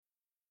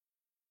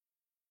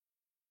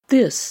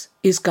This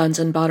is Guns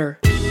and Butter.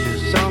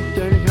 There's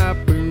something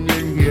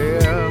happening here.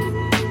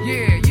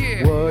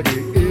 Yeah. What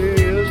it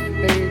is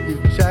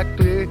ain't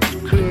exactly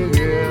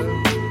clear.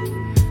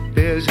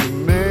 There's a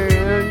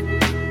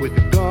man with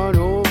a gun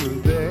over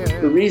there.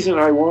 The reason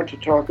I want to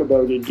talk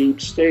about a deep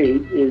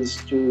state is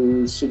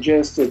to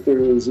suggest that there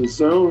is a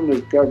zone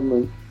of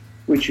government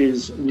which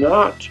is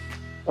not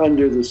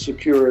under the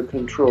secure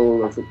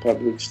control of the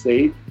public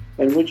state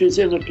and which is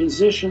in a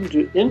position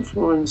to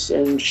influence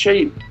and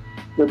shape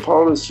the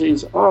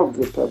policies of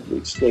the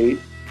public state.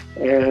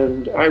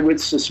 And I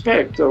would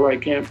suspect, though I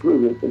can't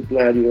prove it, that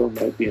Gladio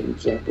might be an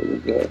example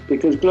of that,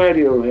 because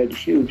Gladio had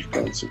huge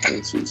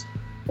consequences,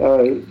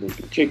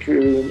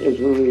 particularly in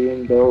Italy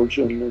and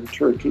Belgium and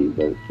Turkey,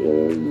 but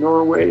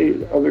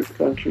Norway, other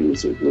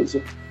countries, it was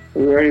a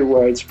very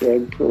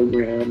widespread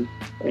program,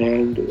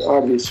 and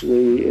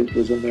obviously it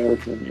was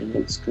American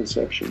in its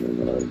conception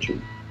and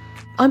origin.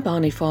 I'm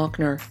Bonnie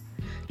Faulkner.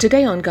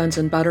 Today on Guns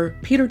and Butter,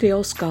 Peter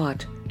Dale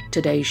Scott.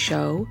 Today's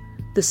show,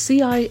 the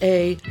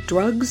CIA,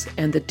 Drugs,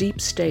 and the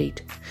Deep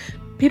State.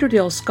 Peter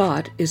Dale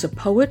Scott is a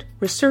poet,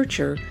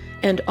 researcher,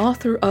 and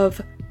author of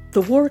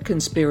The War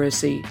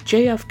Conspiracy,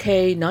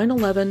 JFK,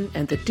 9/11,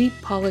 and the Deep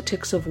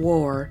Politics of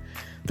War,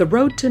 The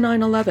Road to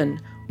 9/11,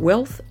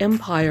 Wealth,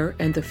 Empire,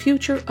 and the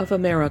Future of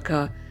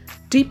America,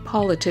 Deep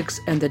Politics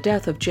and the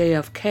Death of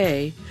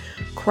JFK,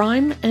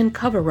 Crime and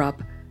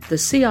Cover-Up, the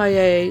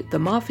CIA, the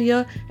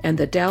Mafia, and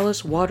the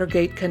Dallas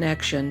Watergate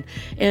Connection,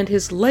 and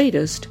his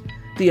latest,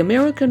 The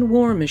American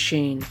War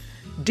Machine,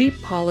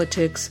 Deep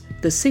Politics,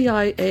 the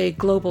CIA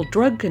Global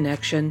Drug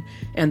Connection,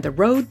 and the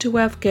Road to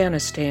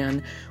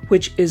Afghanistan,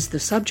 which is the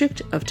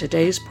subject of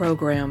today's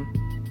program.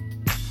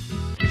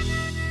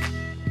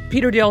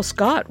 Peter Dale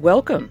Scott,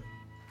 welcome.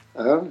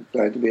 I'm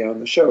glad to be on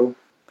the show.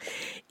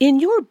 In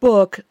your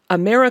book,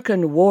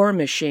 American War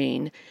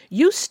Machine,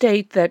 you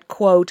state that,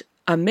 quote,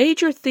 a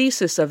major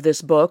thesis of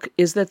this book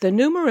is that the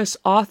numerous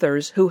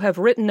authors who have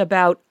written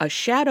about a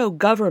shadow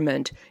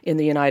government in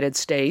the United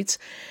States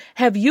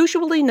have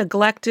usually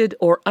neglected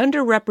or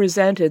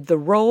underrepresented the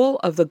role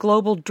of the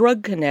global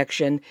drug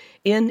connection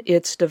in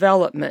its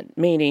development,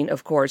 meaning,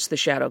 of course, the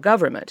shadow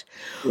government.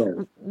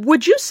 Yeah.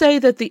 Would you say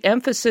that the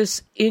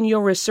emphasis in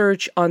your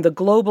research on the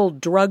global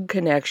drug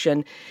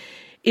connection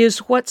is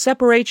what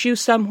separates you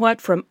somewhat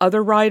from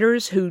other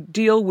writers who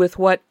deal with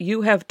what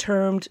you have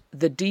termed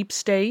the deep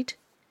state?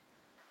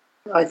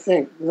 I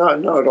think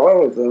not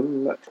all of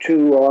them.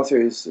 Two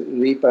authors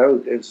leap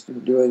out as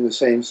doing the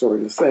same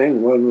sort of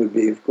thing. One would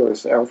be, of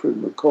course, Alfred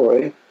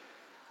McCoy.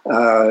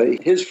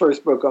 His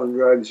first book on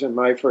drugs and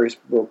my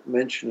first book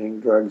mentioning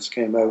drugs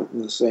came out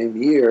in the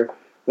same year,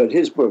 but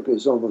his book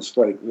is almost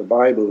like the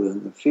Bible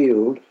in the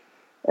field.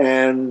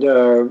 And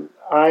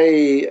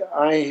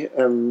I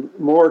am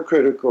more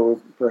critical,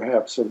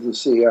 perhaps, of the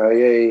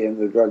CIA and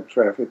the drug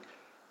traffic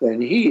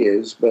than he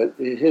is, but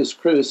his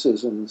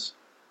criticisms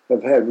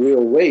have had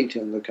real weight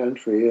in the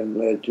country and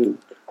led to,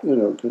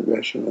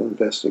 congressional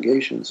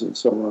investigations and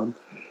so on.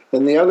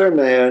 And the other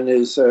man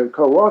is a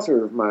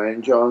co-author of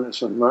mine,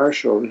 Jonathan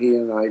Marshall. He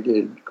and I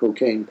did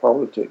Cocaine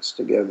Politics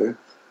together.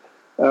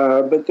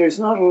 But there's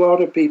not a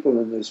lot of people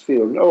in this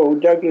field. Oh,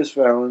 Douglas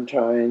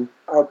Valentine.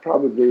 I'll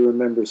probably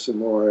remember some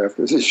more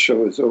after this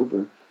show is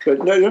over. But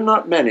no, there are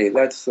not many.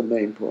 That's the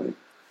main point.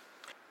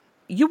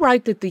 You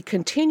write that the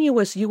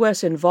continuous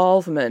U.S.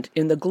 involvement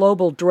in the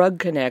global drug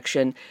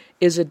connection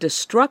is a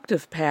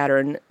destructive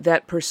pattern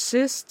that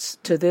persists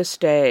to this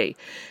day.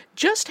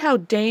 Just how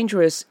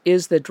dangerous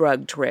is the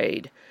drug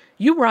trade?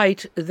 You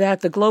write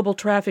that the global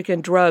traffic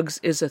in drugs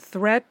is a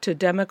threat to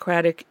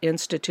democratic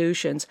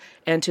institutions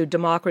and to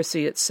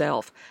democracy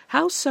itself.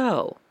 How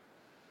so?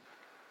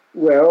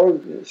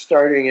 Well,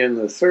 starting in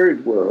the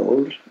third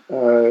world,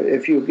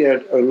 if you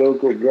get a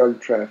local drug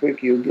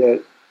traffic, you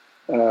get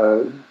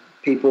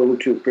people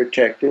to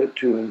protect it,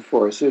 to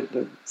enforce it,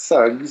 the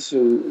thugs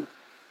who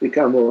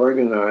become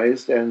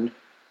organized. And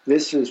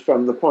this is,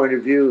 from the point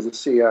of view of the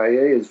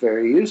CIA, is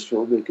very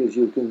useful because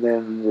you can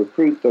then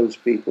recruit those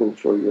people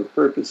for your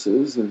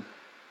purposes. And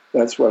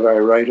that's what I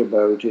write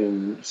about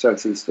in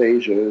Southeast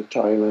Asia,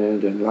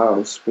 Thailand and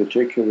Laos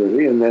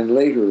particularly, and then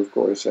later, of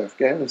course,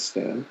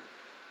 Afghanistan.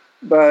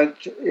 But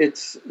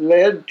it's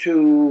led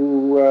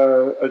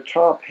to a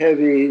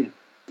top-heavy,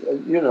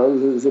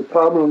 the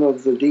problem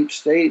of the deep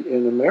state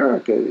in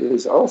America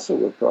is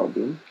also a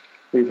problem.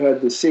 We've had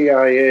the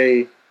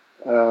CIA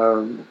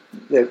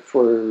that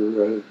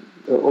for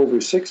over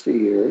 60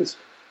 years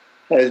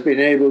has been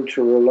able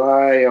to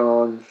rely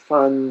on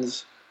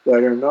funds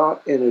that are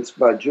not in its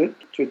budget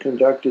to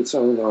conduct its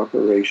own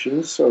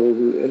operations. So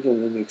in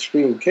an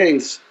extreme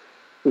case,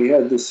 we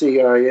had the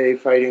CIA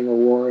fighting a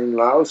war in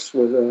Laos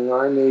with an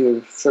army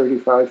of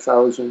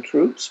 35,000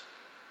 troops.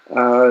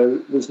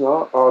 It was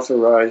not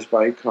authorized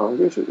by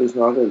Congress. It was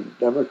not a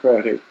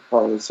democratic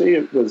policy.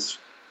 It was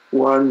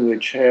one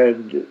which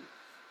had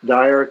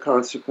dire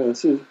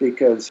consequences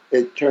because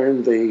it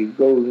turned the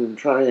Golden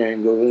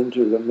Triangle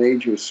into the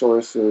major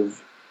source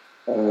of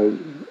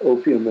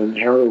opium and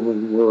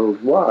heroin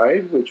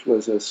worldwide, which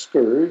was a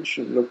scourge.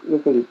 And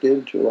look what it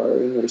did to our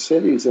inner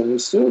cities and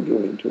is still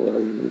doing to our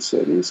inner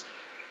cities.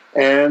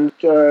 And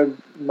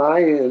my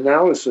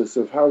analysis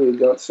of how we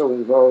got so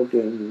involved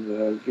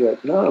in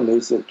Vietnam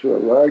is that to a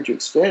large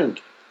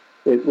extent,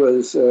 it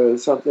was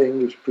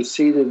something which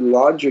proceeded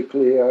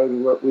logically out of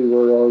what we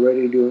were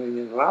already doing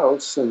in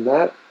Laos, and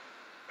that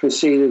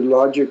proceeded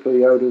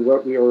logically out of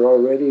what we were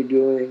already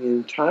doing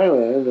in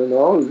Thailand, and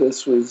all of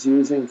this was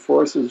using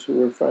forces who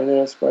were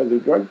financed by the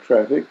drug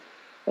traffic,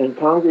 and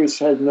Congress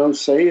had no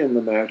say in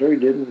the matter,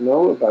 didn't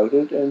know about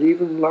it, and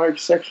even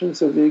large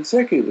sections of the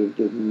executive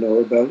didn't know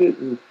about it,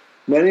 and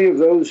many of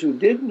those who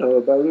did know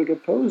about it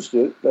opposed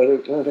it, but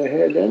it went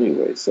ahead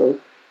anyway. So,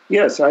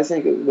 yes, I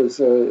think it was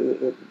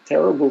a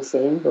terrible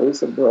thing,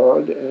 both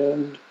abroad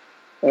and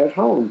at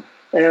home.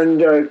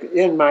 And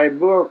in my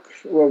book,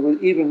 well,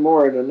 even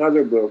more in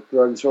another book,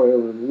 Drugs,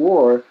 Oil, and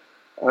War,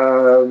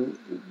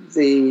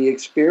 the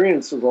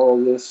experience of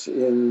all this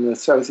in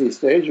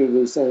Southeast Asia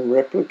was then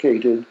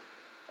replicated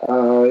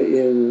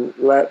in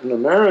Latin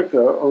America,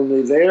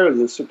 only there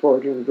the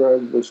supporting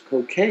drug was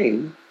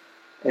cocaine.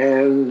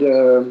 And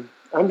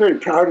I'm very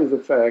proud of the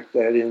fact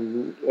that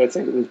I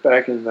think it was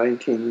back in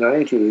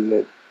 1990,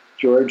 that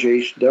George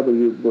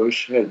H.W.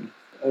 Bush had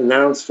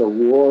announced a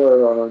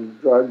war on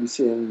drugs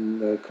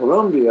in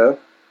Colombia,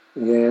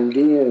 the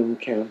Andean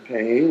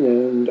campaign,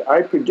 and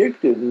I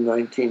predicted in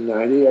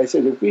 1990, I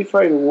said, if we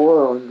fight a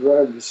war on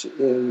drugs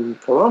in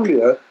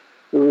Colombia,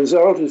 the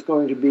result is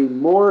going to be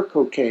more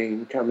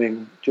cocaine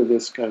coming to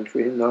this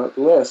country, not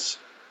less.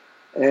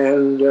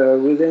 And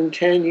within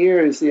 10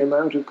 years, the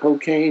amount of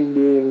cocaine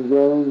being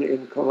grown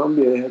in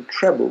Colombia had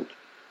trebled,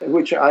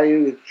 which I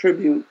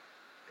attribute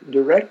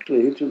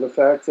directly to the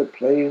fact that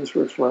planes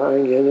were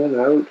flying in and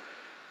out,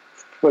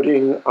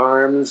 putting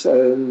arms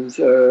and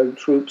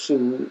troops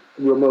in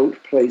remote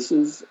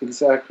places,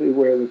 exactly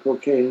where the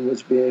cocaine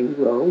was being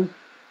grown.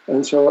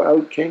 And so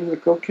out came the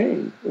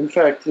cocaine. In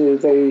fact,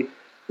 they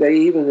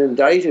even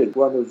indicted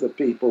one of the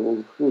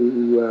people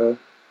who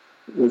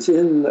was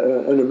in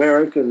an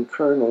American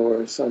colonel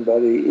or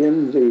somebody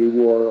in the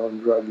war on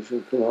drugs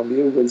in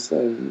Colombia, was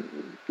then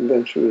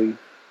eventually,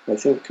 I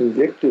think,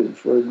 convicted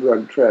for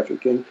drug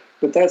trafficking.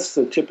 But that's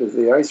the tip of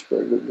the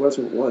iceberg. It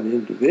wasn't one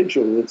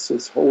individual. It's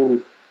this whole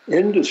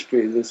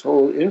industry, this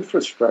whole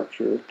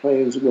infrastructure of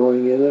planes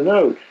going in and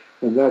out.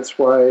 And that's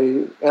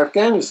why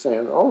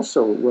Afghanistan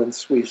also,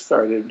 once we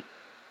started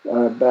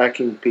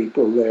backing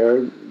people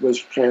there, was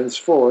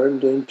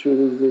transformed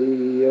into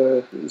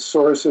the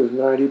source of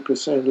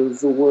 90% of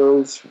the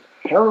world's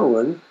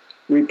heroin,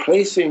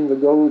 replacing the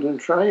Golden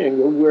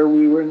Triangle, where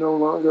we were no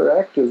longer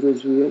active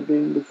as we had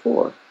been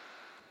before.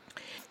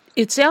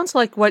 It sounds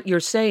like what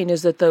you're saying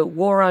is that the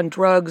war on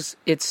drugs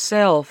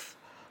itself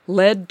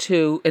led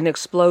to an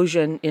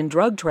explosion in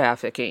drug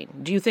trafficking.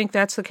 Do you think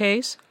that's the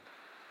case?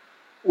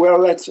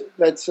 Well, that's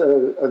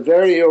a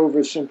very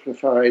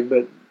oversimplified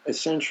but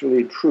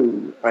essentially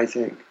true, I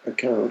think,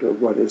 account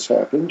of what has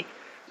happened.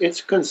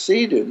 It's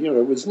conceded,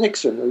 it was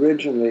Nixon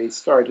originally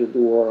started the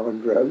war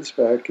on drugs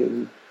back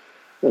in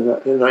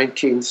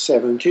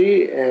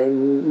 1970,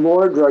 and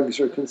more drugs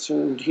are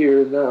consumed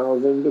here now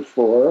than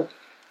before.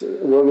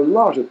 Well, a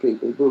lot of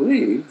people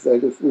believe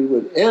that if we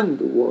would end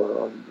the war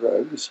on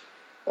drugs,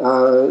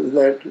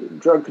 that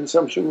drug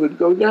consumption would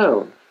go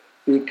down.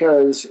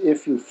 Because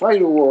if you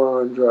fight a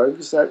war on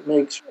drugs, that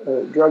makes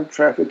drug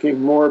trafficking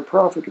more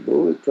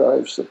profitable. It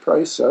drives the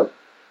price up.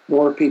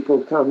 More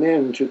people come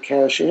in to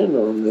cash in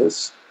on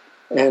this.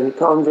 And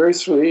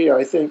conversely,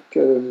 I think,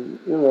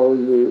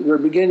 we're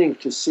beginning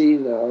to see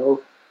now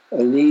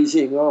an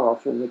easing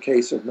off in the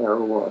case of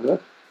marijuana.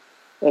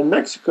 And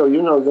Mexico,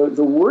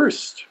 the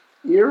worst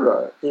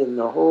era in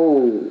the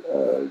whole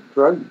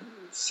drug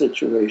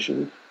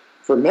situation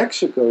for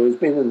Mexico has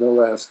been in the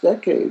last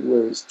decade,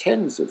 whereas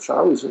tens of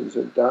thousands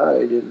have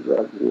died in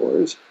drug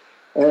wars.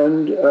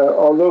 And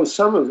although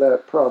some of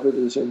that profit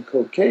is in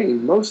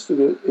cocaine, most of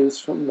it is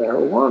from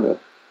marijuana.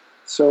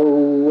 So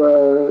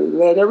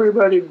let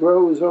everybody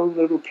grow his own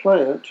little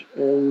plant,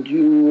 and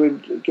you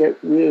would get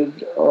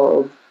rid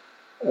of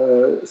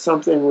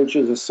something which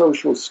is a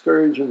social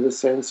scourge in the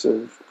sense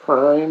of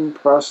crime,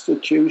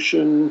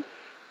 prostitution,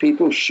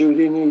 people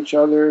shooting each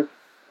other.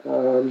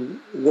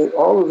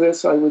 All of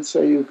this, I would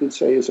say, you could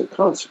say, is a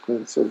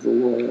consequence of the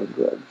war on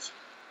drugs.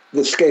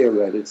 The scale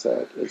that it's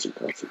at is a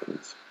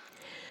consequence.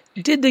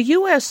 Did the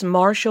U.S.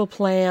 Marshall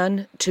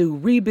Plan to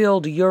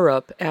rebuild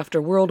Europe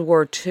after World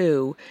War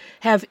II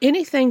have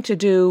anything to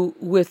do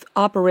with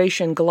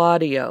Operation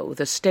Gladio,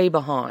 the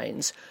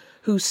stay-behinds,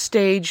 who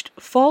staged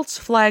false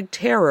flag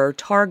terror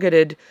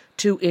targeted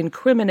to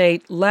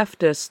incriminate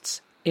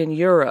leftists in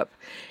Europe?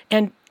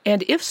 And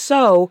if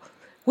so,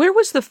 where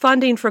was the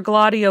funding for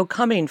Gladio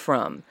coming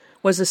from?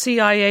 Was the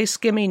CIA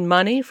skimming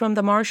money from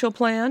the Marshall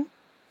Plan?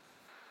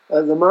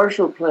 The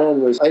Marshall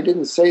Plan was, I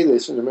didn't say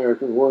this in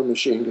American War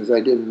Machine because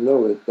I didn't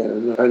know it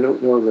then. I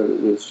don't know that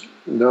it was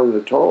known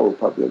at all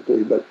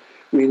publicly, but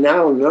we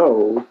now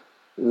know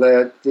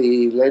that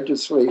the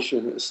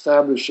legislation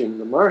establishing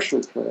the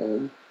Marshall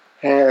Plan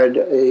had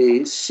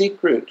a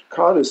secret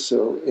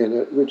codicil in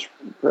it, which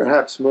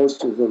perhaps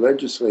most of the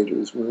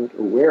legislators weren't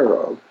aware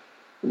of,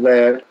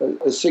 that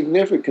a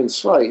significant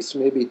slice,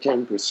 maybe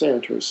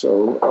 10% or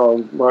so,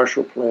 of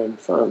Marshall Plan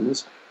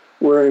funds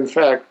were in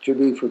fact to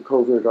be for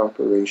covert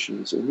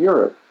operations in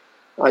Europe.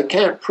 I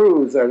can't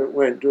prove that it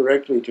went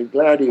directly to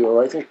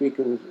Gladio. I think we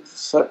can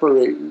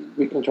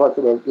talk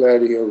about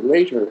Gladio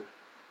later.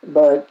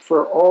 But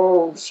for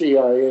all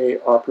CIA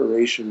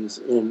operations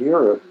in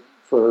Europe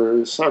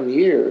for some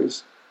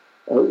years,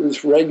 it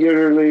was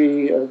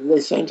regularly, they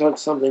sent out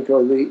something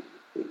called the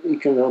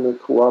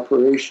Economic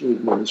Cooperation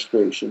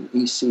Administration,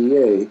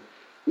 ECA.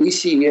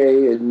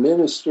 ECA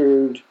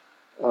administered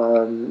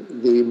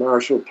the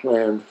Marshall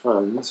Plan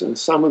funds, and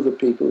some of the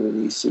people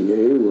in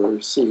ECA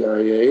were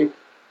CIA,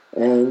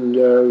 and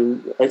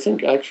I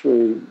think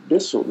actually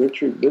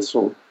Richard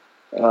Bissell,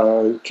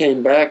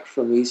 came back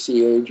from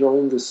ECA,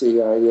 joined the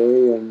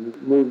CIA,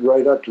 and moved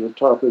right up to the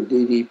top of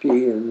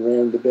DDP and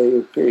ran the Bay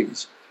of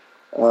Pigs.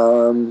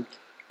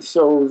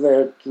 So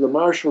that the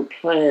Marshall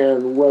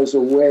Plan was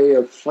a way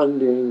of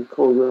funding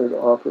covert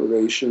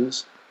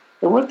operations.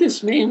 And what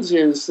this means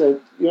is that,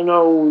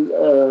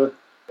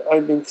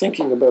 I've been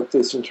thinking about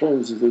this in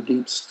terms of the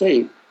deep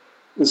state.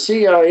 The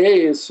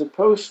CIA is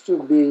supposed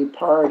to be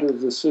part of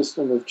the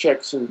system of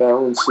checks and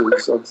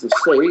balances of the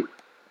state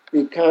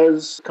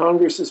because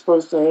Congress is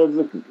supposed to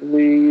have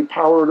the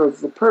power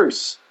of the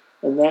purse.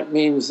 And that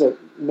means that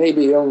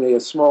maybe only a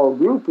small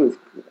group of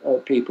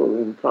people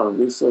in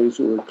Congress, those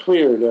who are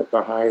cleared at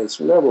the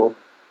highest level,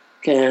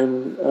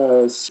 can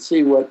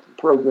see what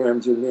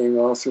programs are being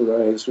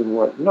authorized and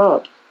what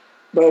not.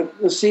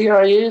 But the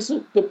CIA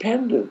isn't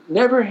dependent,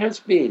 never has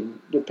been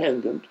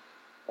dependent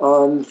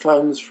on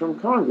funds from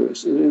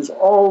Congress. It has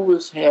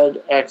always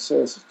had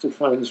access to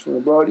funds from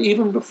abroad,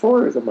 even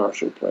before the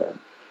Marshall Plan.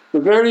 The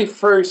very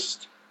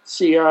first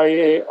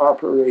CIA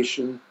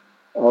operation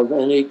of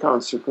any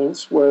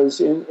consequence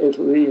was in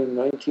Italy in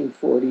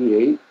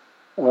 1948,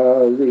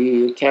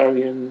 the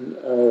Italian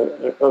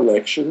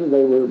election.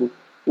 They were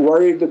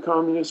worried the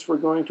communists were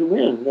going to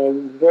win.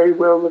 And very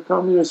well, the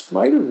communists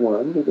might have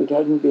won if it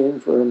hadn't been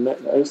for,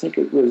 I think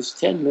it was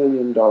 $10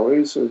 million,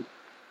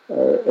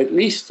 at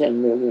least $10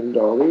 million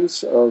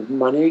of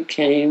money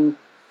came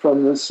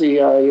from the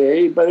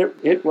CIA, but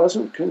it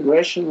wasn't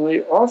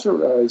congressionally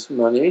authorized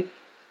money.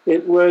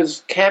 It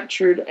was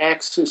captured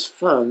Axis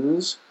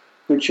funds,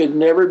 which had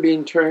never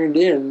been turned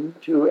in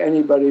to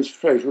anybody's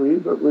treasury,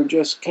 but were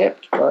just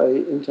kept by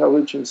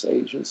intelligence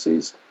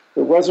agencies.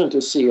 There wasn't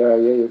a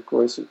CIA, of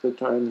course, at the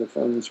time the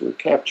funds were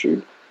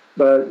captured,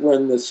 but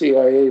when the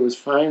CIA was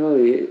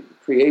finally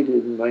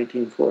created in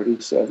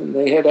 1947,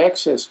 they had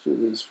access to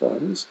these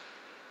funds,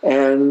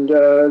 and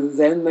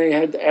then they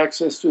had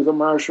access to the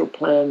Marshall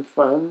Plan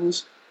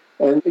funds,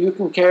 and you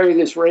can carry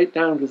this right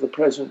down to the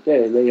present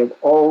day. They have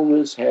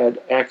always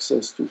had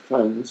access to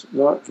funds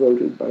not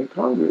voted by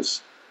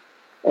Congress.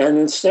 And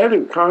instead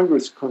of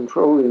Congress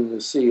controlling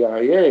the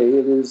CIA,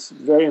 it is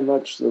very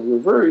much the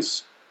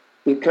reverse,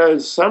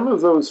 because some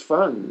of those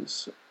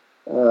funds,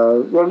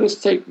 let's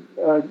take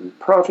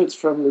profits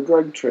from the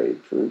drug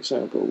trade, for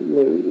example.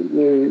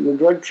 The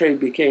drug trade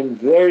became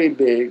very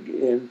big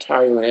in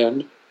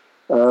Thailand,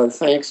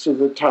 thanks to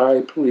the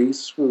Thai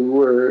police, who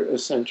were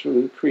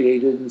essentially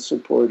created and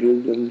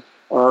supported and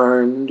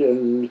armed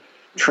and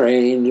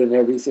trained and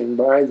everything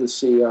by the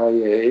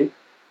CIA.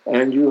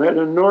 And you had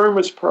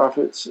enormous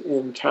profits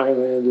in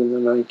Thailand in the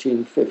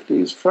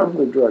 1950s from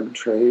the drug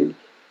trade.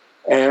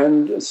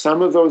 And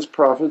some of those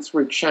profits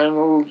were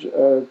channeled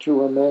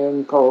to a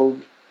man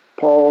called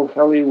Paul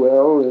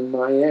Helliwell in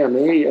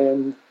Miami.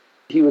 And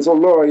he was a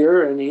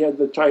lawyer, and he had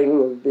the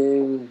title of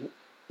being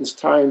His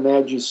Thai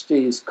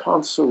Majesty's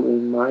consul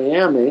in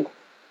Miami.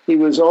 He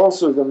was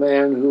also the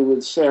man who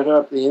would set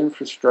up the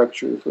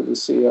infrastructure for the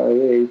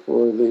CIA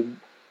for the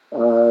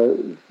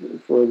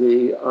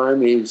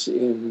armies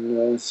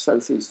in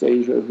Southeast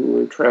Asia who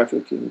were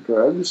trafficking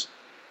drugs.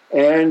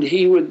 And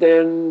he would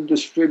then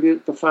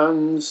distribute the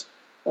funds.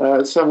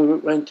 Some of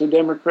it went to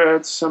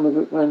Democrats, some of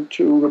it went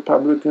to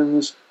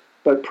Republicans,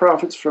 but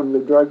profits from the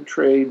drug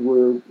trade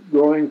were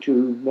going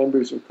to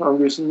members of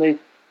Congress, and they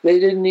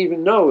didn't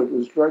even know it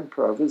was drug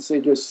profits. They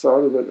just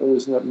thought of it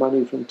as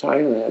money from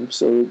Thailand,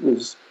 so it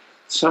was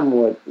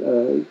somewhat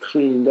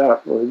cleaned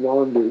up or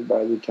laundered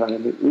by the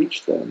time it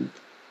reached them.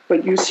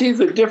 But you see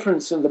the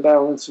difference in the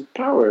balance of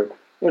power.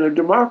 In a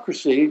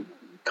democracy,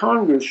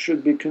 Congress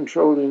should be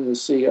controlling the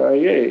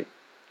CIA,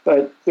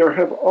 but there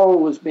have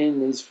always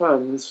been these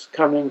funds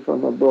coming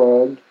from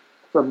abroad,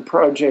 from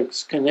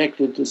projects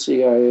connected to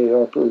CIA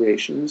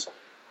operations,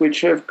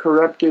 which have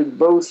corrupted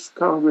both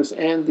Congress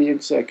and the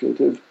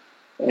executive,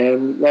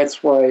 and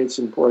that's why it's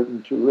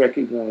important to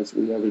recognize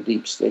we have a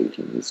deep state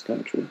in this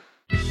country.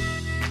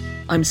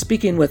 I'm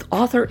speaking with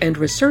author and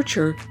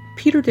researcher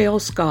Peter Dale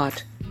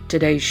Scott.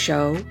 Today's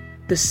show,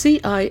 The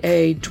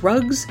CIA,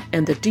 Drugs,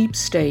 and the Deep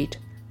State.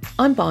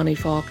 I'm Bonnie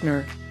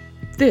Faulkner.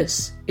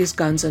 This is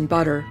Guns and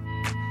Butter.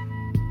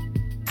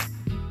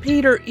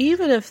 Peter,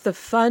 even if a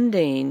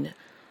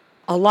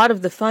lot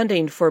of the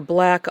funding for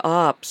black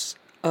ops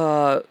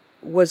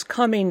was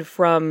coming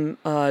from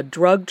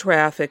drug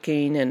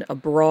trafficking and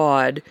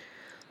abroad,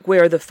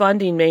 where the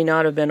funding may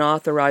not have been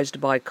authorized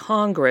by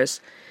Congress,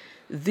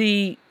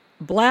 the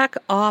black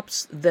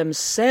ops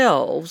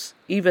themselves,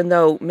 even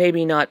though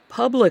maybe not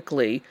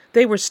publicly,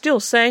 they were still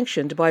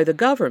sanctioned by the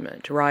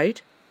government,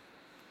 right?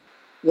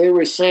 They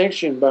were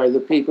sanctioned by the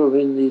people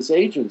in these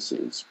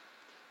agencies.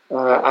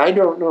 I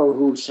don't know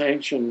who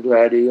sanctioned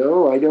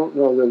Gladio. I don't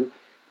know that.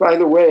 By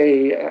the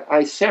way,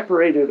 I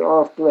separated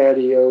off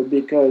Gladio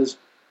because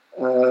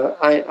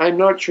I'm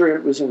not sure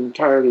it was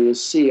entirely a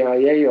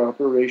CIA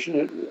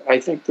operation. I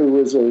think there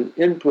was an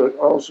input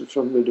also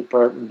from the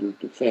Department of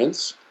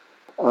Defense.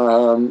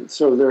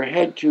 So there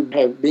had to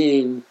have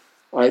been,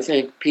 I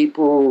think,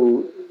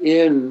 people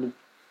in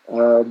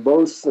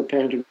both the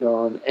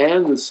Pentagon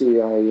and the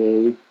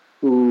CIA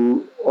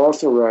who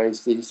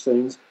authorized these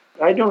things.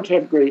 I don't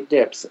have great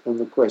depth on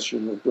the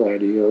question of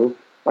Gladio.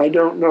 I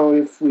don't know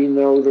if we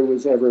know there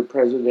was ever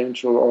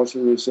presidential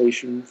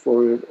authorization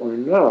for it or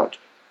not.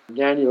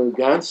 Daniel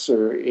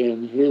Ganser,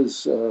 in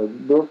his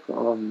book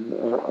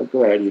on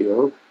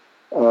Gladio,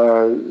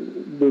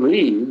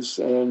 believes,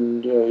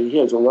 and he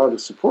has a lot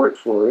of support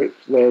for it,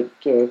 that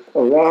a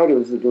lot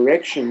of the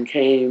direction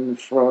came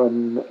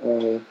from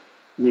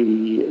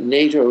the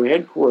NATO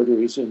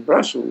headquarters in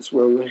Brussels.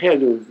 Well, the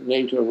head of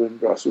NATO in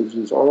Brussels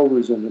is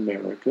always an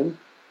American.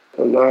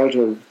 A lot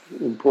of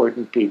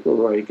important people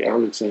like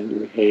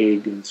Alexander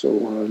Haig and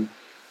so on.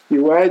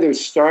 You either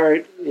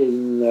start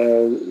in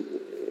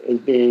as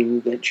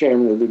being the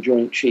chairman of the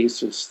Joint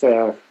Chiefs of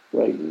Staff,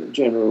 like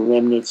General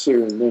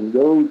Lemnitzer, and then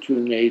go to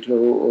NATO,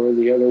 or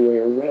the other way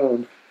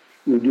around.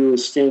 You do a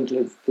stint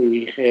at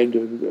the head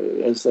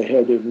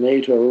of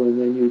NATO, and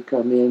then you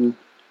come in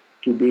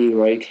to be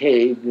like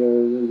Haig,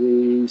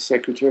 the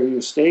Secretary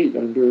of State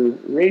under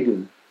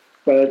Reagan.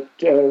 But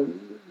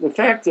the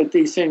fact that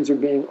these things are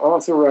being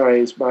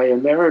authorized by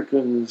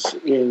Americans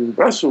in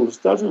Brussels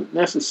doesn't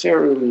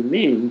necessarily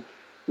mean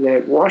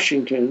that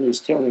Washington is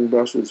telling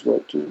Brussels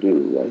what to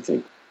do. I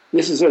think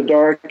this is a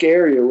dark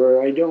area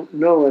where I don't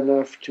know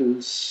enough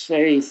to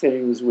say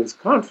things with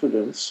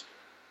confidence,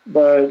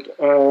 but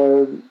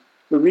the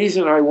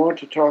reason I want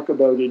to talk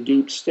about a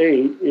deep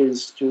state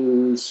is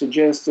to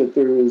suggest that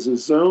there is a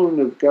zone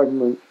of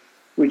government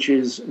which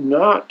is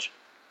not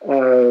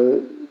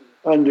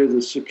under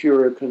the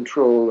secure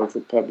control of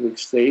the public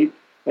state,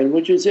 and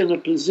which is in a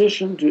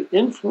position to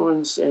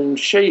influence and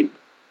shape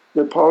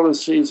the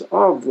policies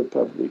of the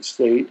public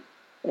state.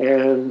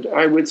 And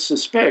I would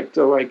suspect,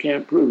 though I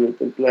can't prove it,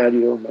 that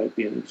Gladio might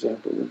be an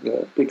example of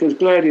that, because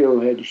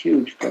Gladio had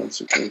huge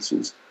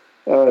consequences,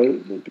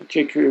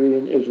 particularly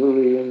in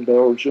Italy and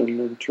Belgium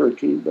and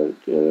Turkey, but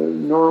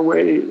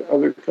Norway,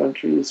 other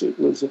countries, it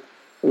was a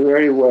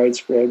very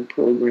widespread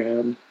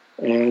program.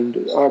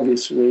 And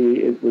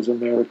obviously, it was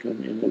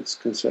American in its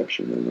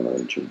conception and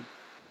origin.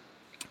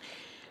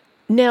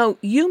 Now,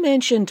 you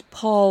mentioned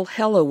Paul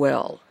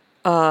Helliwell.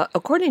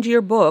 According to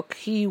your book,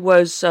 he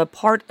was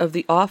part of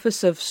the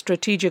Office of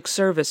Strategic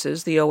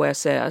Services, the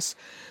OSS,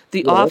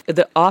 the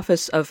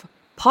Office of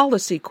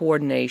Policy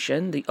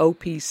Coordination, the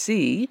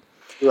OPC.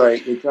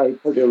 Right, which I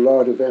put a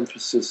lot of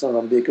emphasis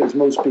on because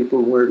most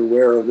people weren't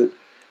aware of it.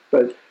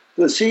 But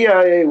the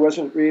CIA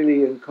wasn't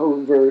really in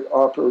covert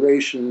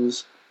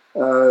operations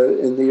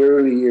in the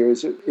early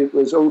years. It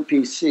was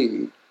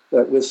OPC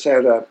that was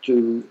set up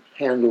to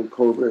handle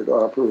covert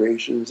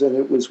operations, and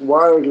it was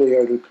wildly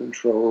out of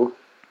control,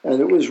 and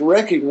it was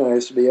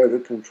recognized to be out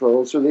of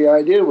control. So the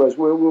idea was,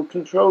 well, we'll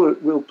control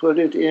it, we'll put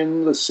it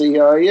in the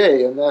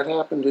CIA, and that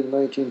happened in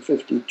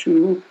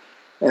 1952,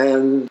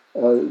 and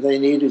they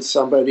needed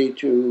somebody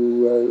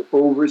to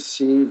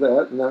oversee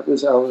that, and that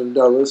was Allen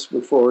Dulles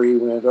before he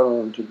went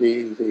on to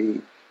be the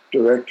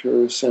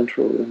Director of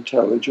Central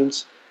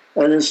Intelligence.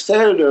 And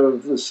instead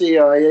of the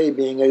CIA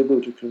being able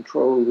to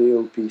control the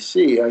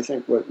OPC, I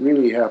think what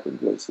really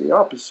happened was the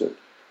opposite,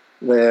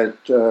 that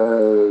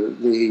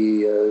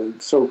the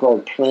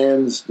so-called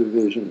Plans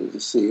Division of the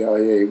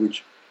CIA,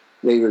 which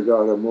later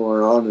got a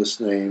more honest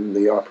name,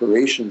 the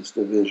Operations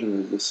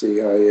Division of the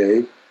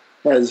CIA,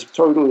 has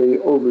totally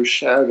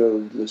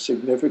overshadowed the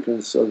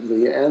significance of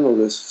the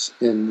analysts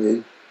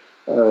in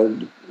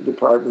the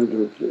Department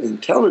of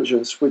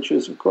Intelligence, which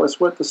is, of course,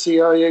 what the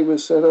CIA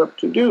was set up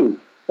to do.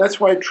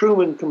 That's why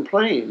Truman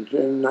complained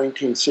in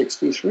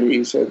 1963.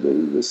 He said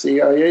the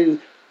CIA,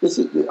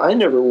 I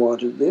never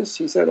wanted this.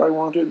 He said, I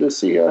wanted the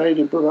CIA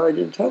to provide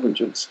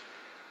intelligence.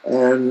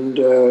 And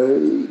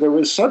there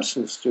was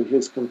substance to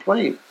his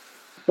complaint.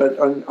 But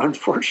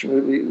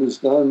unfortunately, it was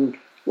done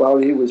while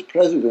he was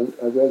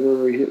president,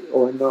 whether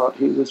or not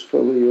he was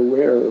fully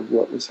aware of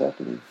what was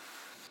happening.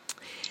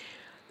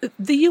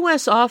 The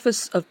U.S.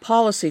 Office of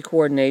Policy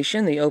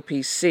Coordination, the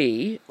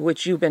OPC,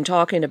 which you've been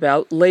talking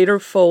about, later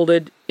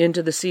folded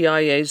into the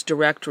CIA's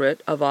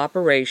Directorate of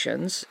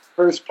Operations.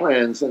 First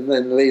plans and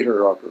then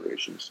later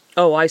operations.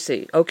 Oh, I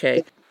see.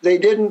 Okay. They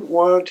didn't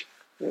want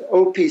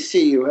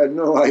OPC, you had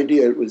no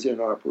idea it was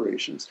in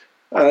operations.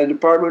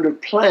 Department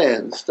of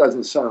Plans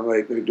doesn't sound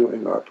like they're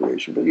doing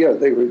operation, but yeah,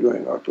 they were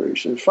doing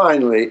operations.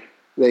 Finally,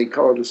 they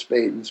called a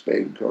spade, and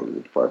spade called it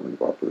the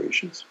Department of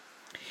Operations.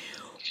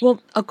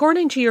 Well,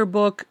 according to your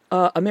book,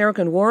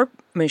 American War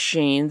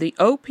Machine, the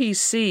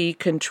OPC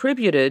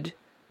contributed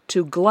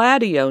to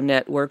Gladio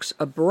networks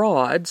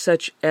abroad,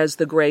 such as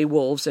the Grey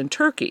Wolves in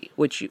Turkey,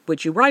 which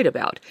you write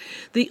about.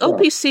 The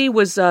OPC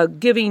was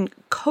giving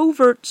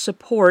covert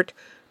support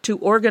to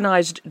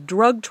organized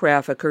drug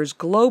traffickers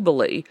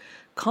globally,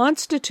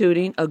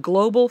 constituting a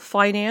global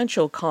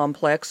financial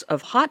complex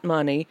of hot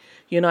money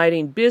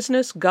uniting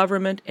business,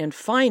 government, and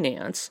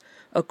finance,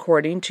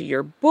 according to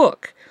your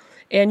book.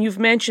 And you've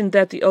mentioned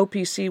that the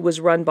OPC was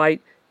run by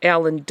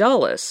Alan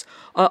Dulles.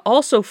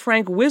 Also,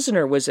 Frank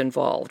Wisner was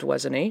involved,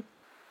 wasn't he?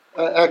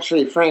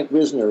 Actually, Frank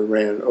Wisner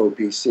ran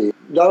OPC.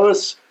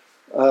 Dulles,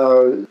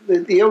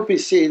 the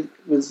OPC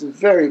was a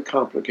very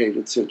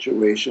complicated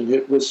situation.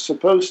 It was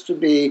supposed to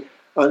be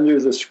under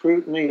the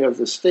scrutiny of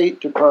the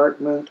State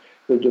Department,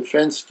 the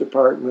Defense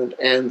Department,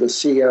 and the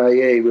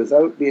CIA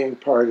without being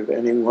part of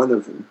any one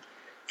of them.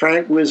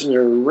 Frank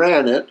Wisner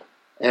ran it,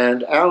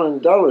 and Alan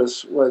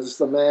Dulles was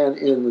the man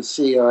in the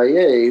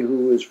CIA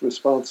who was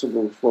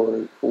responsible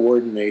for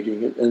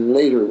coordinating it. And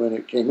later, when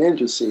it came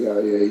into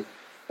CIA,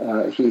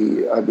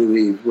 he, I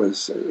believe,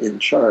 was in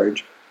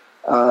charge.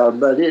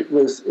 But it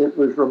was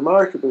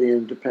remarkably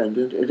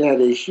independent. It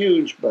had a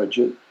huge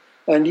budget.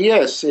 And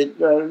yes, Al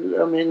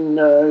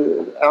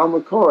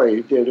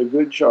McCoy did a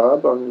good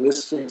job on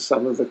listing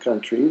some of the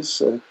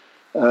countries.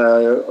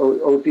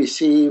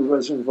 OPC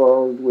was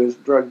involved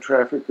with drug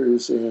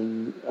traffickers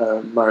in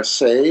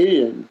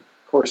Marseille and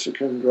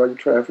Corsican drug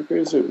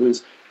traffickers. It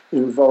was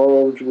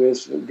involved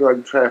with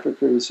drug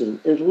traffickers in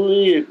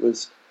Italy. It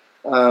was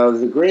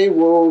the Grey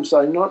Wolves.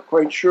 I'm not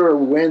quite sure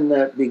when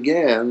that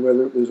began,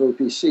 whether it was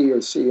OPC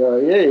or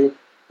CIA,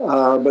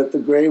 but the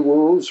Grey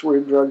Wolves were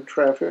drug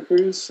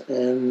traffickers.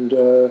 And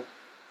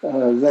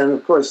then,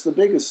 of course,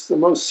 the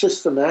most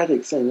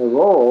systematic thing of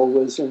all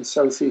was in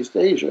Southeast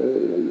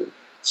Asia,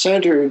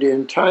 centered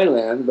in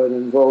Thailand, but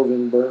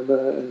involving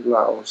Burma and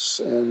Laos.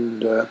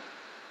 And it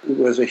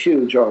was a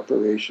huge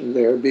operation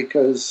there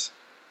because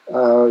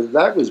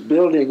that was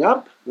building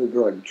up the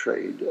drug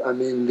trade. I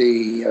mean,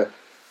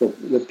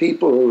 the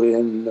people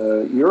in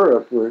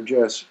Europe were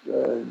just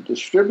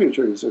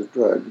distributors of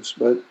drugs,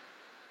 but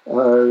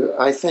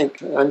I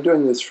think, I'm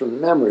doing this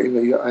from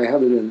memory, I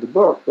have it in the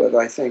book, but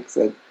I think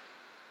that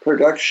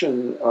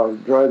production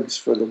of drugs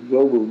for the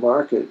global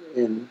market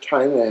in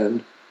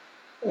Thailand,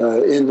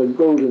 in the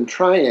Golden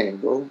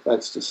Triangle,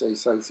 that's to say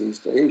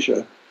Southeast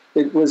Asia,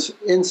 it was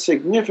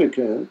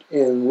insignificant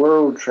in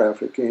world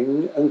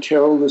trafficking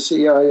until the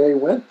CIA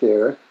went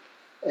there.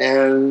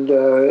 And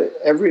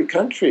every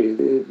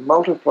country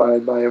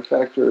multiplied by a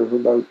factor of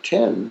about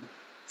 10.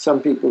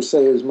 Some people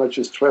say as much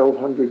as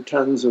 1,200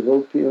 tons of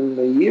opium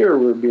a year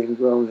were being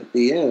grown at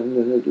the end,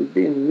 and it had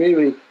been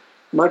really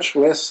much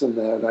less than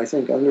that, I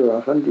think under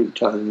 100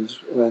 tons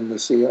when the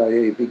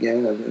CIA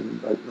began in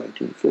about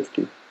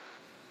 1950.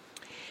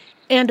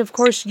 And, of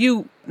course,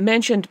 you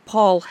mentioned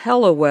Paul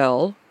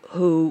Helliwell,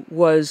 who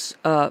was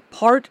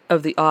part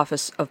of the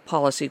Office of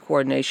Policy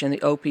Coordination, the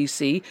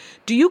OPC.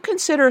 Do you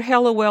consider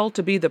Helliwell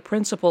to be the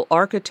principal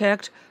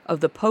architect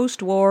of the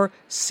post-war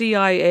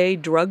CIA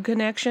drug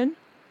connection?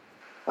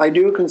 I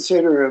do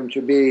consider him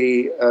to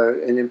be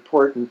an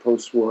important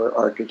post-war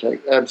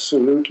architect,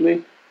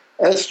 absolutely.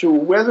 As to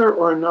whether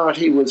or not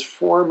he was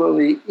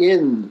formally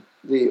in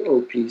the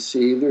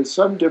OPC, there's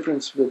some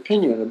difference of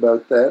opinion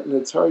about that, and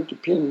it's hard to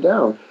pin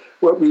down.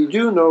 What we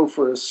do know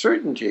for a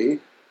certainty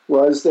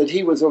was that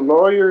he was a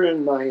lawyer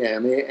in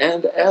Miami,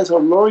 and as a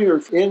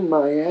lawyer in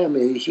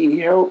Miami, he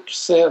helped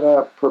set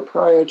up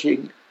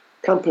proprietary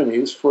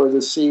companies for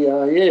the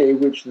CIA,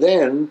 which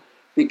then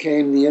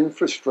became the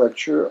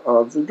infrastructure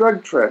of the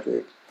drug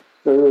traffic.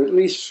 There were at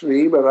least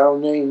three, but I'll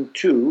name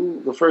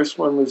two. The first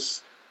one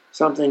was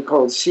something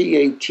called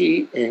CAT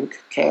Inc.,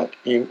 CAT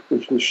Inc.,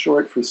 which was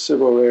short for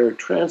Civil Air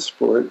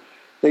Transport.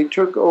 They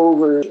took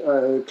over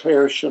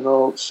Claire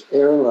Chennault's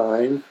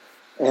airline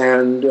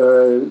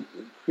and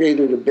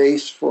created a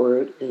base for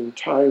it in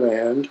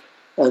Thailand,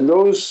 and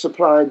those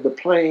supplied the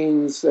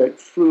planes that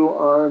flew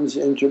arms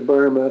into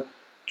Burma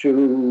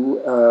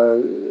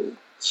to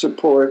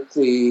support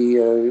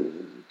the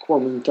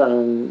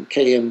Kuomintang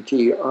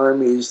KMT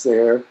armies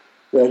there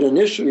that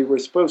initially were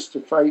supposed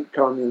to fight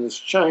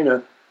communist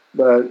China,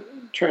 but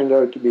turned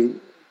out to be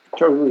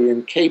totally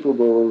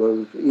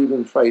incapable of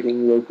even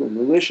fighting local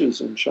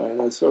militias in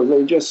China. So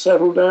they just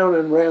settled down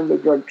and ran the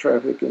drug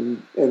traffic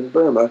in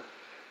Burma.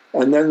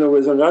 And then there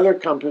was another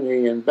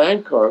company in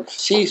Bangkok,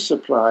 Sea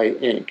Supply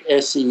Inc.,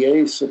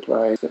 SEA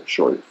Supply,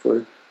 short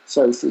for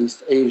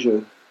Southeast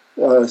Asia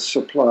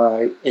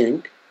Supply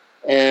Inc.,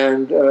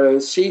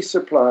 and Sea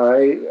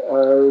Supply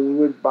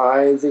would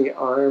buy the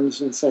arms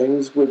and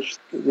things which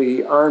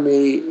the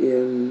army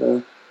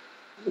in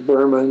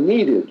Burma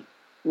needed.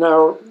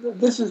 Now,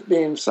 this is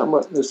being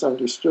somewhat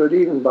misunderstood,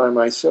 even by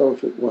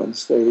myself at one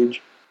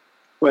stage.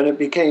 When it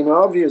became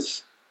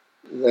obvious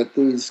that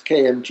these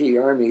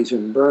KMT armies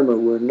in Burma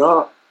were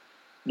not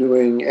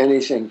doing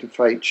anything to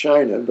fight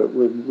China, but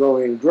were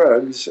growing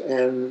drugs.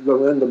 And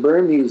when the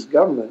Burmese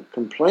government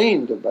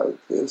complained about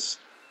this,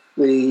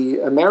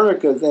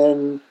 America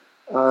then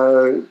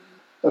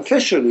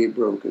officially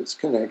broke its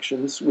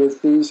connections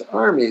with these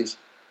armies.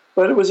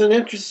 But it was an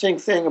interesting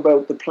thing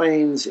about the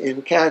planes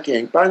in Cat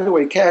Inc. By the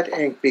way, Cat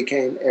Inc.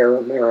 became Air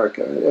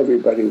America.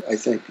 Everybody, I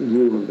think,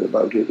 knew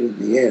about it in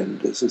the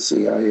end as a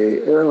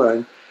CIA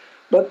airline.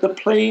 But the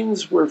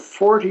planes were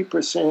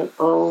 40%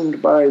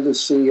 owned by the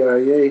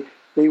CIA.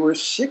 They were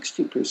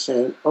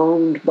 60%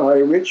 owned by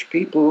rich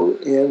people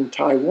in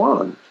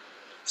Taiwan.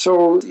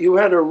 So you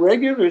had a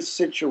regular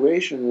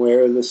situation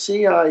where the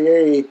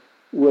CIA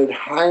would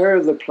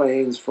hire the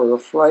planes for a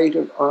flight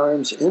of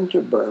arms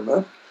into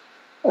Burma,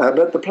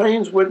 but the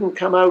planes wouldn't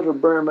come out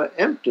of Burma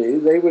empty.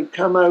 They would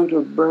come out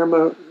of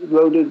Burma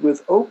loaded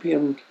with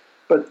opium,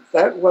 but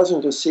that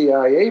wasn't a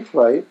CIA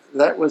flight.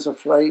 That was a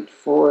flight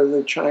for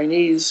the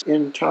Chinese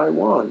in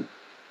Taiwan.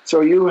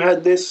 So you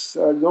had this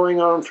going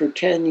on for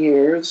 10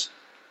 years,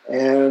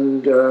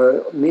 and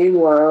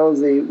meanwhile,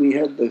 we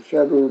had the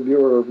Federal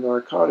Bureau of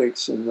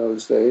Narcotics in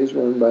those days,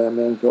 run by a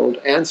man called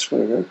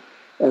Anslinger,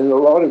 and a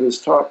lot of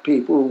his top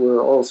people were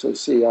also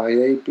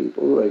CIA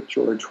people, like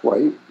George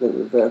White. They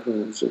were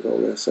veterans of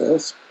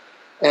OSS.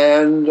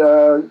 And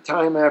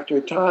time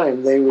after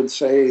time, they would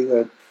say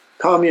that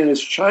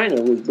Communist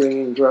China was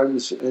bringing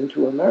drugs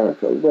into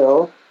America.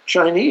 Well,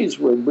 Chinese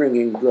were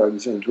bringing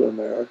drugs into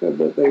America,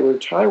 but they were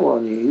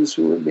Taiwanese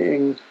who were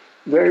being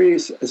very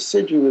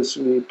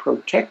assiduously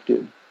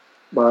protected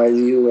by the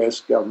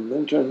U.S.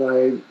 government.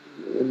 And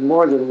in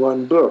more than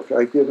one book,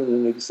 I've given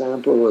an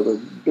example of a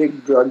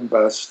big drug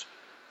bust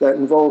that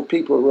involved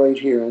people right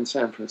here in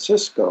San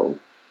Francisco.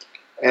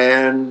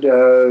 And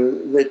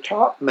the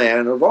top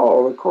man of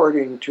all,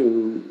 according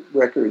to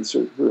records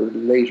that were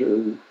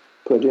later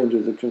put into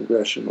the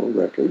congressional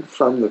record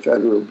from the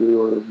Federal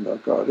Bureau of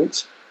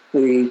Narcotics,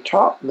 the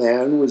top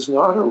man was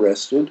not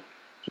arrested.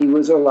 He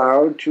was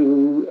allowed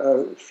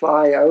to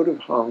fly out of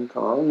Hong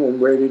Kong.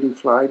 And where did he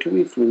fly to?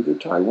 He flew to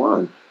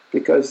Taiwan,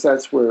 because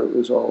that's where it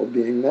was all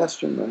being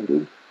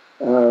masterminded.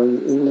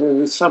 And there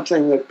was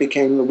something that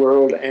became the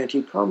World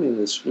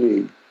Anti-Communist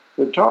League.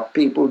 The top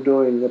people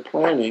doing the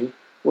planning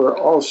were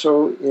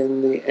also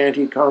in the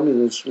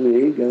Anti-Communist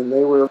League, and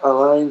they were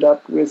aligned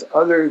up with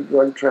other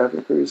drug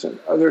traffickers in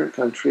other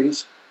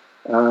countries.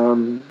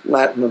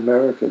 Latin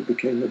America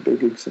became a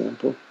big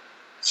example.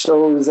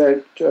 So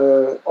that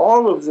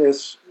all of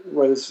this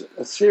was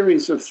a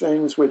series of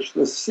things which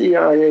the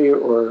CIA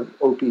or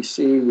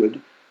OPC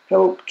would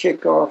help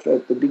kick off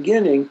at the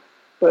beginning,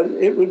 but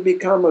it would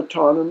become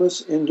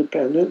autonomous,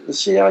 independent. The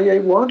CIA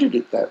wanted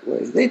it that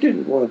way. They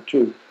didn't want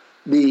to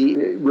be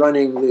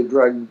running the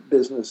drug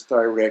business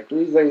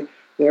directly.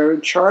 Their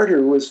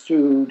charter was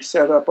to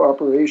set up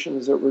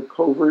operations that were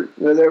covert,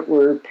 that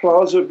were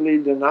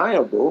plausibly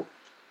deniable,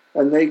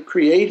 and they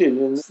created,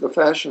 in the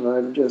fashion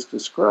I've just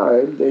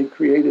described, they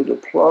created a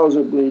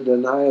plausibly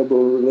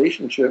deniable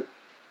relationship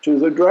to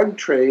the drug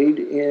trade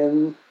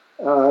in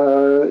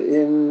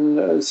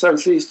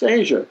Southeast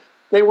Asia.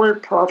 They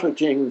weren't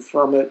profiting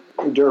from it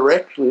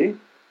directly.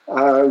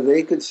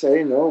 They could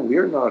say, no,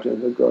 we're not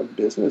in the drug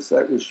business.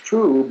 That was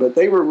true, but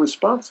they were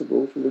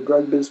responsible for the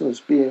drug business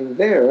being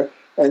there,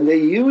 and they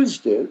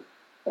used it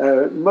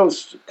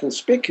most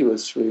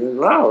conspicuously in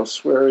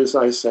Laos, where, as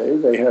I say,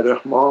 they had a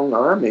Hmong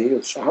army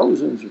of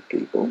thousands of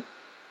people.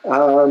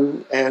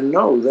 And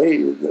no,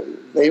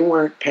 they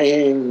weren't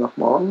paying the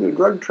Hmong. The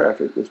drug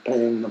traffic was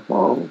paying the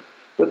Hmong.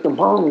 But the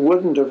Hmong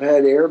wouldn't have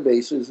had air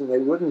bases, and they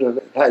wouldn't have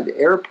had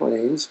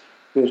airplanes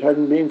if it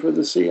hadn't been for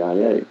the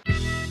CIA.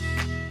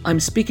 I'm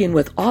speaking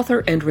with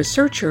author and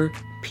researcher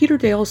Peter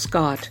Dale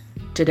Scott.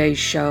 Today's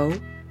show,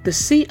 The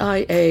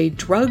CIA,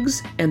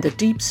 Drugs, and the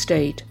Deep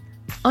State.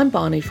 I'm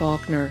Bonnie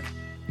Faulkner.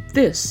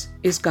 This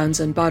is Guns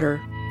and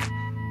Butter.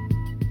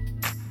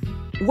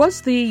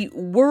 Was the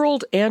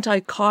World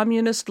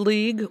Anti-Communist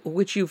League,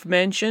 which you've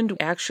mentioned,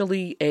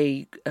 actually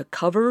a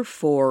cover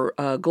for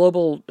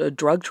global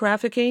drug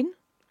trafficking?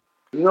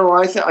 No,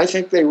 I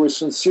think they were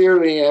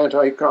sincerely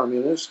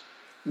anti-communist,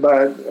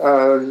 but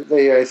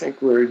I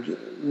think were,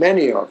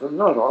 many of them,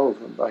 not all of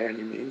them by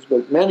any means,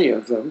 but many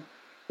of them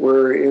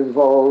were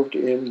involved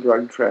in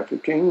drug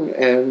trafficking.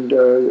 And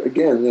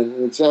again,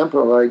 an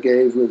example I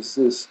gave was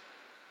this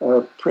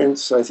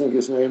prince, I think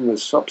his name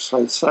was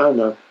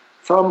Sopsaisana,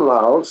 from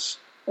Laos,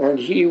 and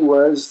he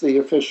was the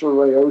official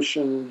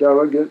Laotian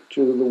delegate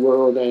to the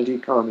World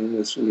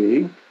Anti-Communist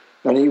League.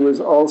 And he was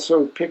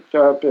also picked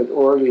up at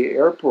Orly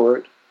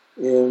Airport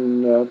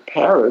in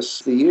Paris.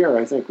 The year,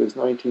 I think, was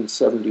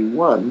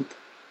 1971.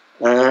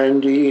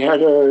 And he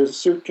had a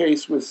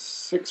suitcase with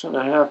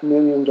 $6.5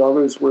 million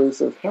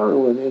worth of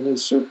heroin in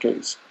his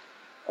suitcase.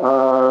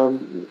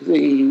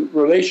 The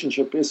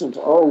relationship isn't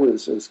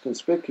always as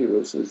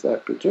conspicuous as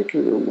that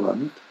particular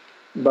one,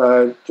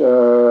 but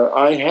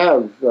I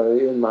have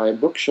in my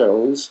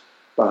bookshelves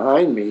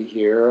behind me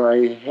here,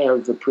 I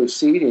have the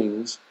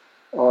proceedings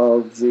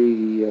of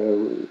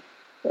the,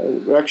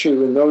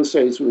 actually in those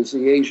days it was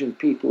the Asian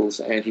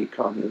People's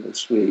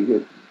Anti-Communist League.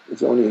 It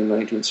was only in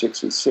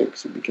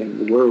 1966 it became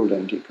the World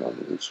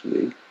Anti-Communist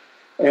League.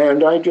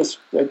 And I just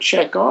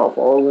check off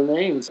all the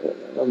names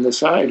on the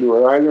side who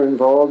are either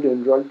involved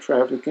in drug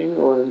trafficking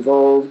or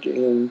involved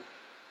in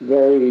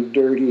very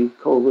dirty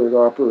covert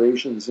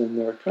operations in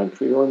their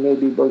country, or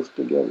maybe both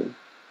together.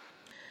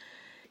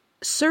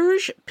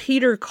 Serge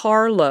Peter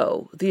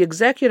Carlo, the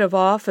executive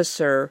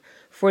officer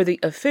for the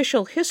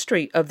official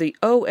history of the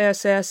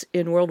OSS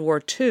in World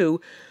War II,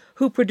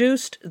 who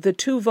produced the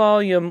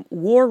 2-volume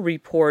war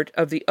report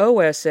of the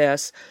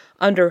OSS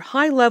under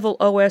high-level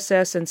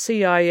OSS and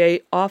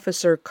CIA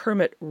officer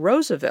Kermit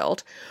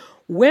Roosevelt,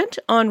 went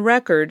on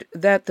record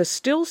that the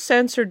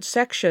still-censored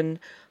section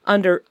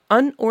under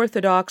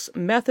Unorthodox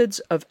Methods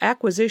of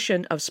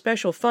Acquisition of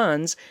Special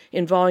Funds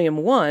in Volume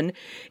 1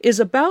 is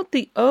about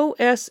the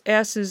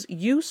OSS's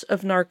use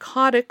of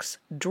narcotics,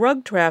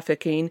 drug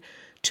trafficking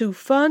to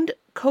fund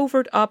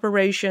covert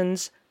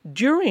operations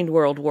during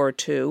World War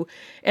II,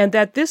 and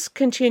that this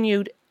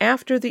continued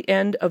after the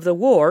end of the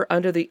war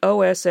under the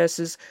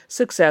OSS's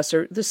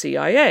successor, the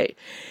CIA.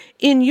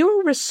 In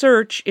your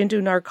research into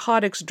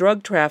narcotics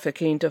drug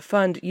trafficking to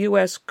fund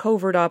U.S.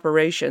 covert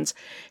operations,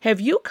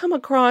 have you come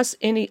across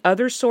any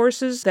other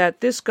sources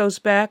that this goes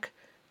back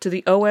to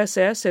the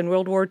OSS in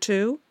World War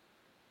II?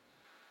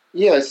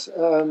 Yes,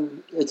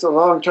 it's a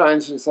long time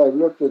since I've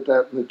looked at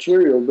that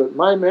material, but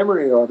my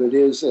memory of it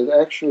is that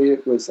actually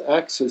it was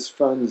Axis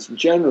funds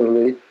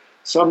generally,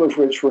 some of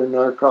which were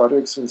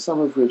narcotics and some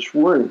of which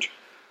weren't.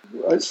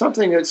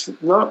 Something that's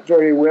not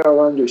very well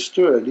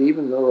understood,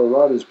 even though a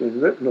lot has been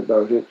written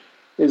about it,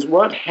 is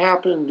what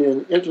happened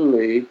in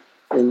Italy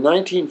in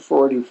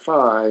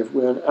 1945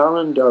 when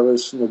Allen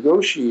Dulles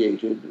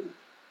negotiated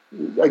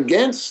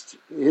against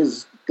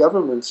his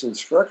government's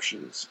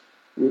instructions,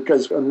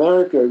 because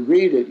America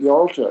agreed at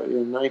Yalta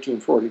in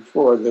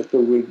 1944 that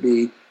there would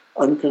be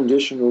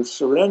unconditional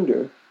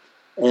surrender.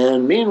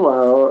 And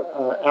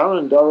meanwhile,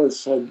 Allen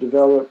Dulles had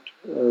developed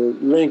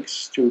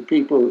links to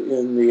people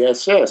in the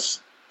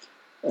SS,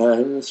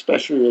 and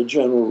especially a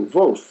General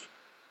Wolf.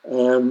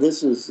 And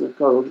this is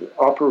called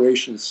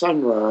Operation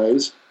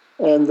Sunrise,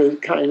 and the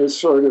kind of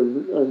sort of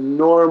a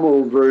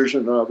normal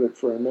version of it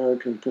for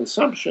American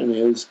consumption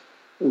is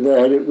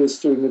that it was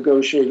to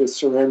negotiate a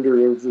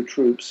surrender of the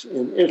troops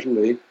in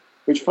Italy,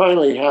 which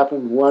finally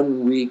happened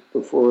 1 week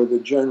before the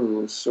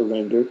general's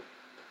surrender.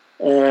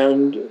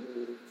 And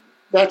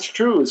that's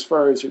true as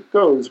far as it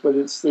goes, but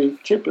it's the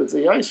tip of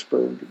the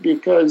iceberg,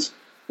 because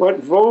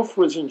what Wolf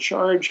was in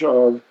charge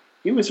of,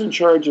 he was in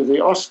charge of the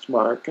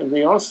Ostmark, and the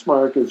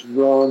Ostmark, as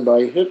drawn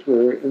by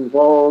Hitler,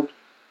 involved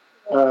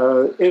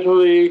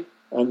Italy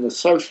and the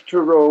South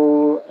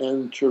Tyrol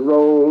and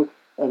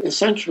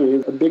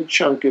essentially a big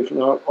chunk, if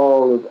not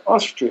all, of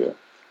Austria.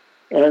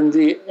 And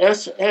the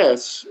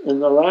SS, in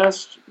the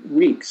last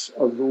weeks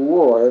of the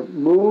war,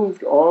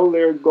 moved all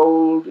their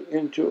gold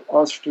into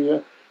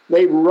Austria.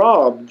 They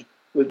robbed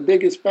the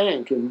biggest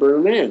bank in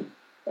Berlin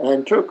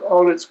and took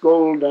all its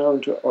gold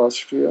down to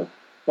Austria.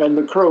 And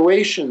the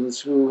Croatians,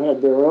 who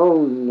had their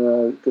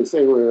own, because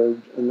they were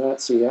a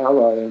Nazi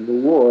ally in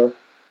the war,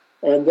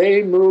 and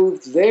they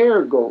moved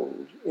their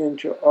gold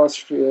into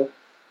Austria.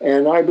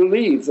 And I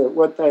believe that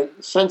what that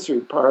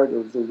censored part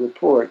of the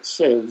report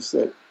says,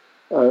 that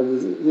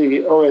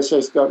the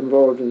OSS got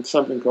involved in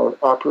something called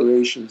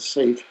Operation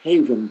Safe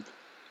Haven,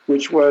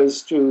 which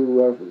was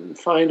to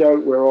find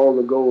out where all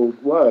the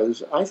gold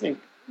was. I think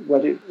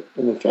what it,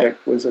 in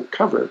effect, was a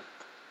cover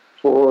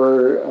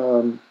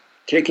for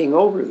taking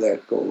over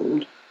that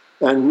gold.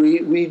 And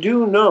we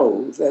do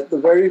know that the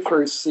very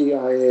first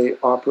CIA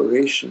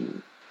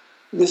operation,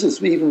 this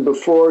is even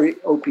before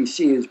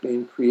OPC has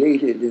been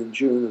created in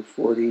June of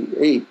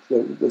 48,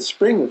 the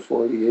spring of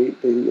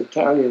 48, the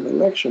Italian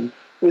election,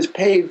 was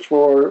paid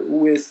for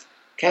with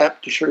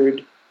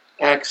captured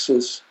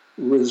Axis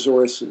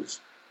resources.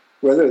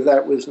 Whether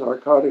that was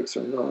narcotics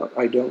or not,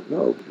 I don't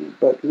know.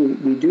 But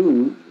we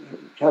do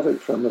have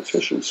it from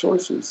official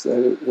sources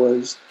that it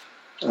was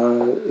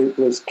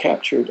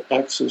captured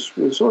Axis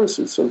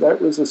resources. So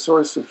that was a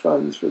source of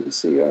funds for the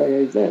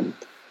CIA then,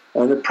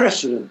 and a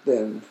precedent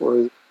then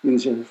for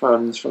using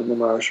funds from the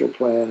Marshall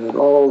Plan and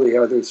all the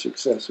other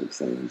successive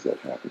things that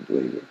happened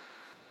later.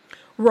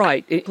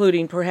 Right,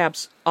 including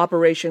perhaps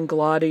Operation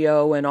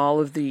Gladio and all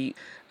of the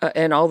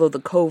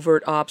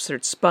covert ops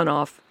that spun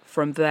off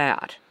from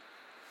that.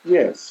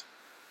 Yes.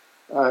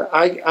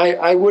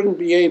 I wouldn't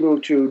be able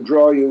to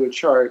draw you a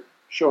chart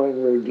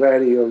showing where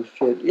Gladio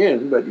fit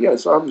in, but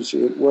yes,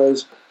 obviously it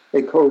was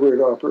a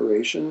covert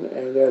operation,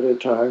 and at a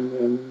time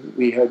when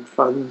we had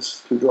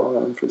funds to draw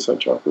on for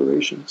such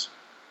operations.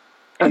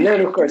 And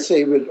then, of course,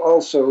 they would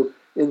also,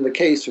 in the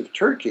case of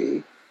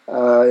Turkey,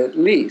 at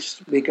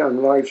least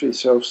become largely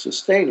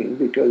self-sustaining,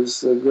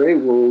 because the Grey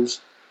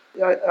Wolves,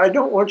 I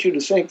don't want you to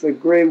think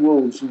that Grey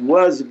Wolves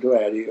was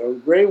Gladio.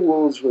 Grey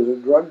Wolves was a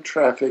drug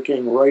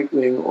trafficking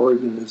right-wing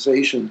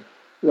organization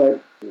that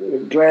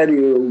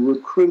Gladio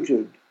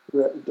recruited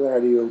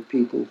Gladio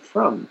people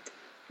from.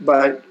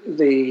 But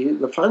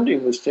the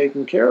funding was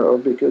taken care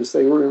of because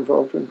they were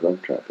involved in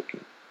drug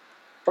trafficking.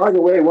 By the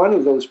way, one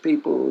of those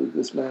people,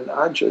 this man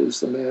Adja,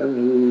 is the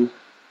man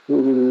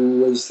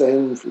who was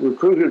then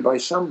recruited by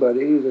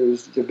somebody.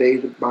 There's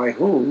debate by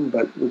whom,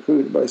 but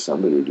recruited by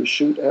somebody to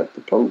shoot at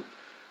the Pope.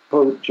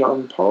 Pope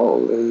John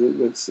Paul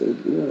was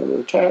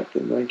attacked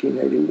in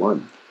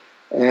 1981.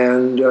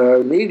 And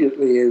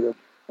immediately the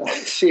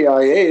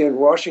CIA in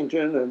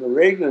Washington and the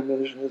Reagan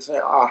administration say,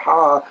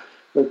 aha,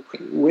 the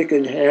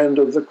wicked hand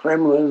of the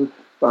Kremlin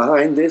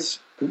behind this.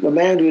 The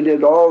man who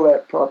did all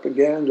that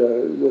propaganda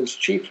was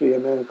chiefly a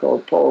man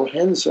called Paul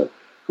Henze,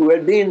 who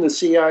had been the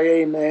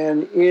CIA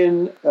man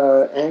in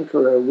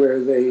Ankara, where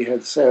they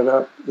had set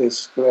up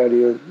this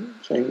Gladio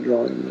thing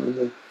drawing on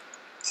the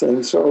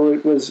thing. So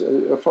it was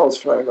a false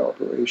flag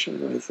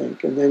operation, I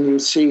think. And then you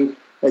see,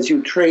 as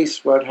you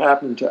trace what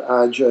happened to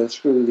Adja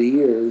through the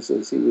years,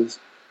 as he was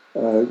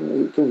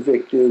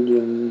convicted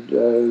and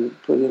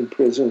put in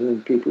prison,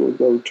 and people would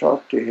go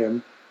talk to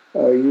him,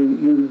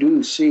 you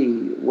do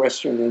see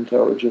Western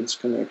intelligence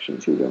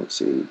connections. You don't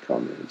see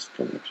communist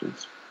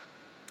connections.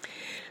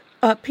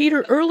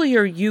 Peter,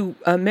 earlier you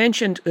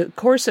mentioned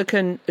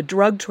Corsican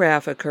drug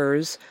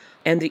traffickers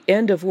and the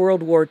end of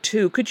World War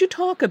II. Could you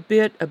talk a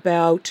bit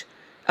about,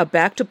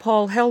 back to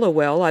Paul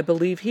Helliwell, I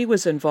believe he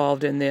was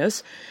involved in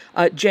this,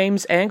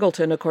 James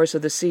Angleton, of course,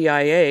 of the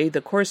CIA, the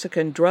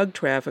Corsican drug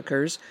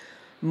traffickers,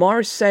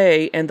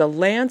 Marseille, and the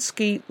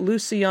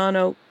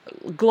Lansky-Luciano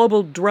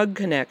global drug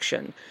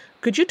connection.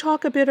 Could you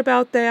talk a bit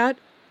about that?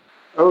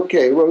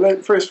 Okay, well,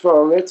 first of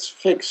all, let's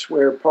fix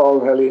where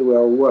Paul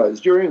Helliwell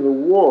was. During the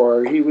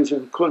war, he was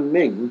in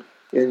Kunming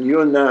in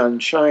Yunnan,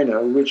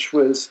 China, which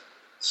was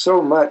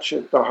so much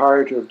at the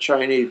heart of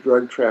Chinese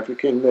drug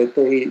trafficking that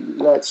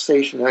that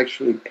station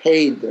actually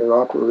paid their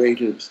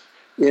operatives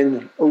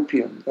in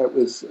opium. That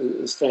was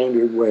a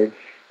standard way.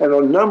 And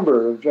a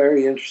number of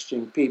very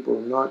interesting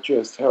people, not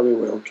just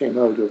Helliwell, came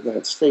out of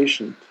that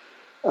station.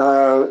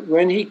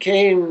 When he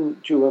came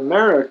to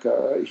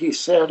America, he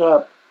set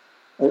up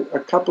a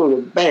couple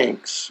of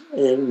banks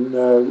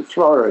in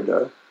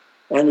Florida,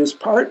 and his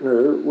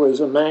partner was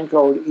a man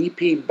called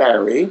E.P.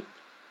 Barry.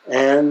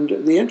 And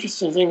the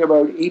interesting thing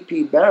about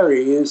E.P.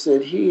 Barry is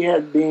that he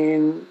had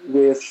been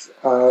with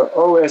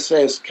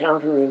OSS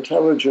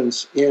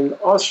counterintelligence in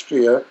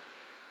Austria,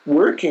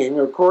 working,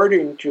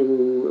 according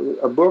to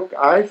a book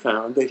I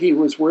found, that he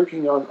was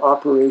working on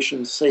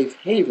Operation Safe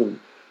Haven.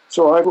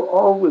 So I've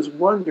always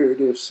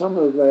wondered if some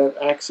of that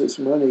Axis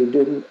money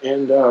didn't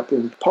end up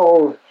in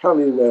Paul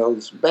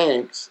Helliwell's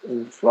banks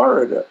in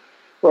Florida.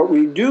 What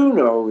we do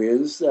know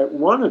is that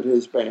one of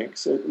his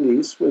banks, at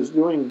least, was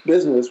doing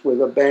business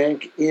with a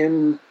bank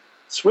in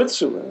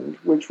Switzerland,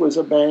 which was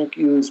a bank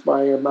used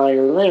by a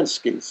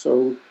Meyer-Lansky.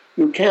 So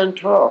you can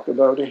talk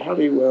about a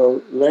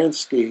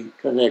Helliwell-Lansky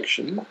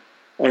connection,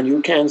 and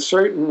you can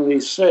certainly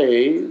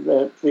say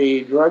that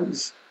the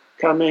drugs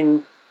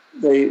coming,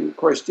 they, of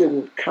course,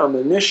 didn't come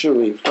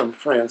initially from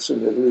France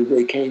and Italy.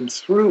 They came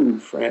through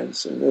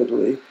France and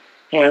Italy,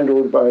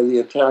 handled by the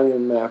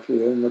Italian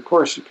mafia and the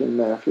Corsican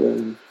mafia,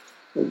 and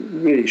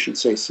really should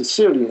say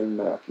Sicilian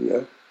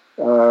mafia.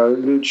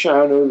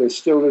 Luciano, there's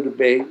still a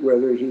debate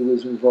whether he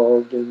was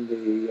involved in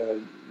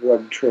the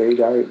drug trade.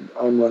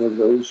 I'm one of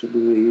those who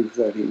believe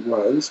that he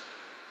was.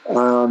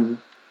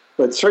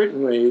 But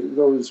certainly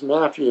those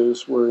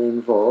mafias were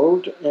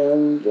involved,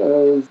 and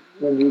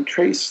when you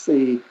trace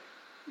the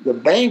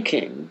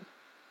banking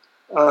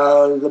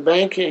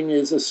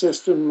is a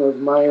system of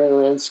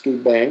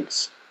Meyer-Lansky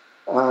banks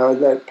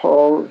that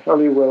Paul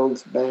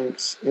Helliwell's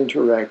banks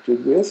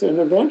interacted with, and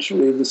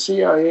eventually the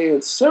CIA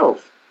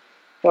itself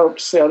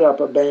helped set up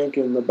a bank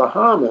in the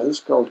Bahamas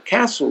called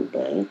Castle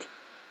Bank.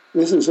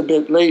 This is a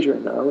bit later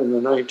now, in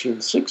the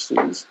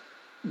 1960s,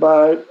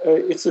 but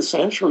it's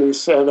essentially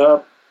set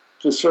up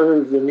to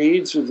serve the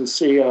needs of the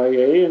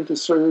CIA and to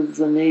serve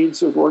the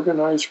needs of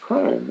organized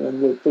crime,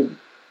 and that the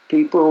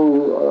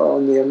people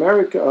on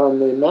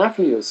the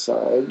mafia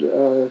side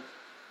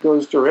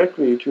goes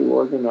directly to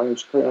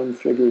organized crime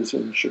figures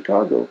in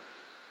Chicago.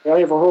 I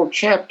have a whole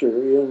chapter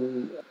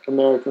in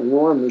American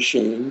War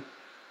Machine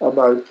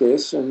about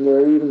this, and there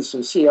are even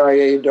some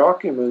CIA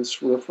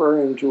documents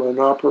referring to an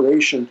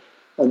operation,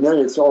 and then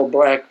it's all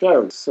blacked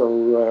out. So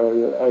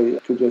I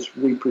could just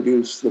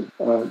reproduce the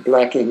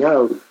blacking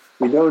out.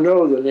 We don't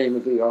know the name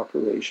of the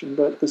operation,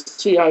 but the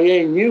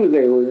CIA knew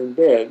they were in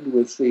bed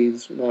with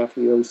these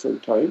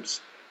mafioso types.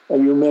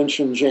 And you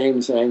mentioned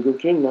James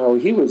Angleton. Now,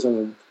 he was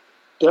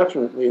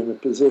definitely in a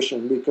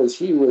position because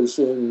he was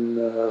in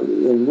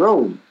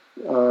Rome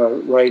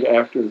right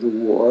after the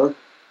war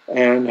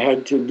and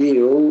had to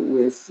deal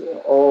with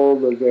all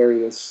the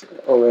various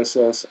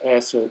OSS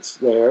assets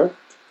there.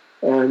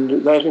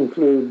 And that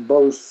included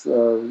both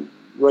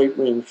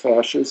right-wing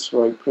fascists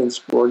like Prince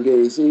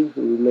Borghese,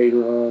 who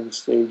later on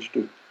staged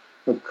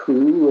a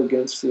coup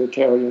against the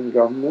Italian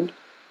government,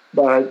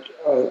 but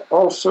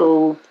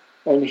also,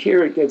 and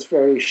here it gets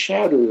very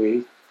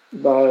shadowy,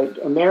 but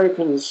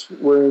Americans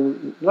were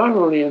not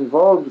only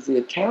involved with the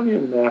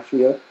Italian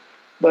mafia,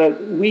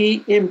 but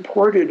we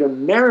imported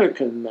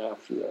American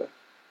mafia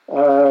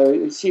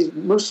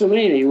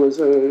Mussolini was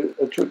a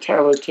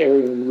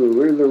totalitarian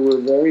ruler. There were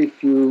very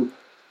few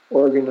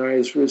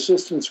organized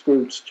resistance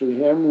groups to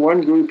him.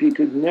 One group he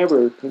could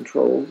never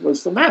control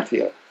was the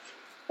mafia.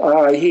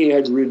 He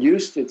had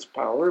reduced its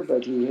power,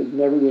 but he had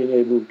never been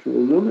able to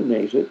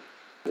eliminate it.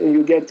 And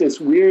you get this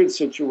weird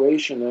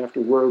situation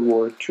after World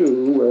War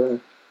II where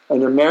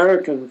an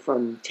American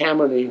from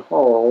Tammany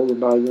Hall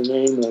by the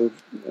name of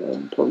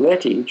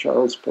Poletti,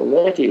 Charles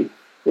Poletti,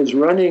 is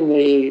running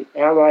the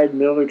Allied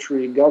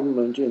military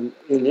government in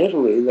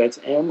Italy, that's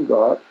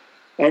AMGOT,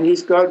 and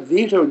he's got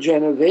Vito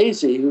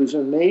Genovese, who's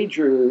a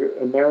major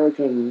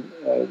American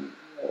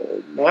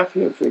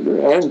mafia figure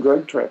and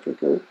drug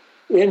trafficker,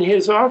 in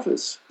his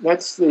office.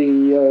 That's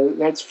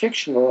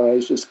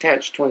fictionalized as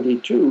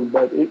Catch-22,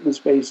 but it was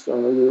based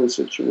on a real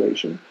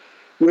situation.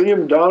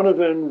 William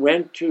Donovan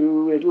went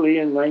to Italy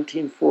in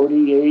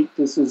 1948.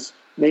 This is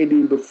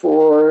maybe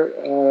before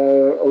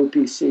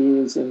OPC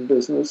is in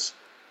business,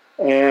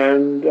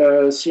 and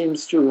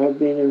seems to have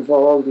been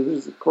involved, this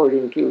is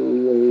according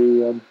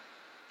to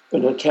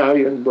an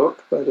Italian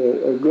book, but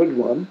a good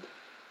one,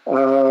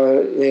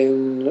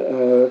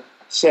 in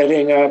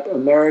setting up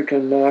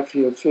American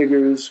mafia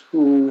figures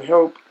who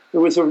helped.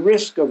 There was a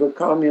risk of a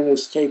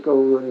communist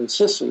takeover in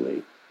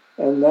Sicily,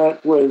 and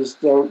that was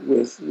dealt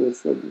with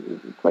a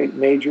quite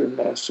major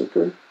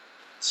massacre.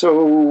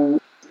 So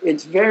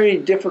it's very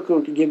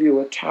difficult to give you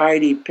a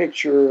tidy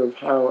picture of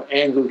how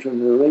Angleton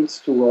relates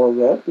to all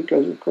that,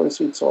 because, of course,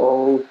 it's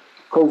all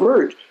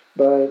covert.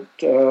 But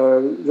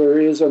there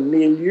is a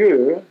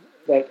milieu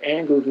that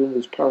Angleton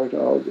is part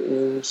of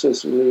in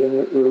Sicily, and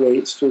it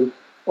relates to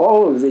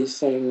all of these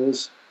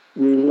things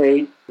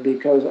relate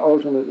because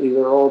ultimately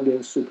they're all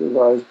being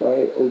supervised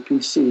by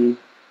OPC.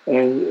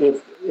 And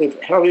if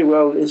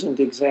Helliwell isn't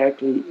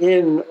exactly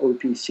in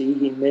OPC,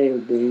 he may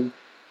have been.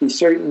 He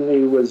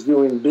certainly was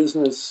doing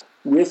business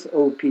with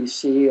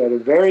OPC at a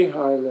very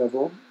high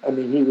level. I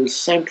mean, he was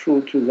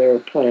central to their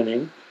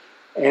planning.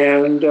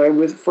 And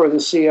for the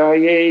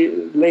CIA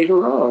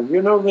later on.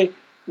 You know,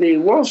 the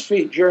Wall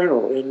Street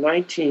Journal in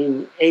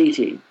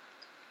 1980,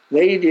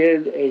 they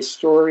did a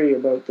story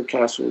about the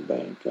Castle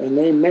Bank, and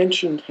they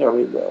mentioned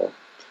Helliwell.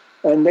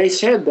 And they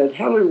said that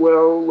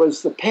Helliwell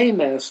was the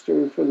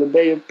paymaster for the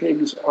Bay of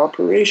Pigs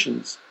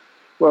operations.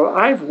 Well,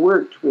 I've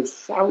worked with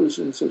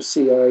thousands of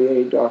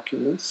CIA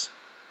documents,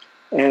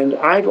 and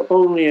I've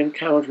only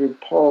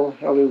encountered Paul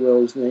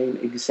Helliwell's name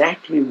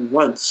exactly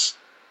once.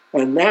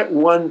 And that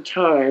one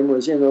time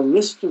was in a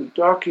list of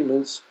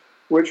documents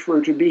which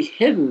were to be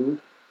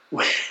hidden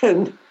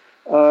when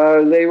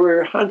they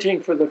were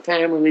hunting for the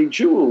family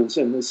jewels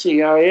in the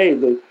CIA.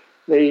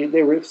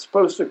 They were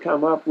supposed to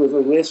come up with a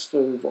list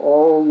of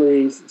all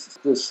the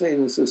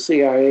things the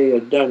CIA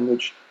had done,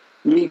 which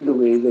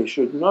legally they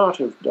should not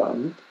have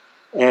done.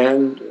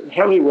 And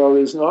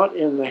Helliwell is not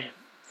in the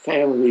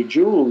family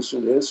jewels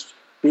list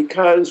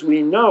because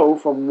we know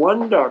from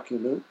one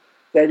document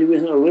that he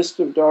was in a list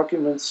of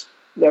documents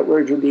that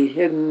were to be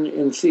hidden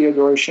in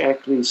Theodore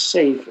Shackley's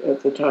safe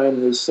at the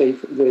time this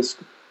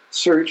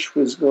search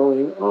was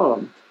going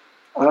on.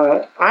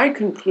 I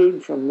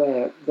conclude from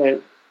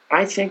that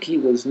I think he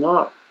was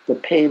not the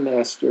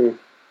paymaster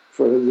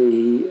for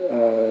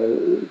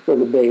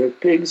the Bay of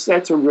Pigs.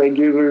 That's a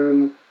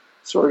regular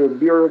sort of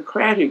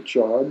bureaucratic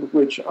job,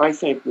 which I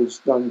think was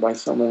done by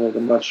someone at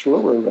a much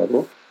lower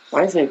level.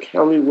 I think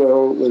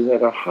Helliwell was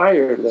at a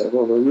higher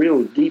level, a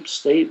real deep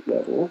state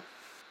level,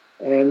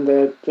 and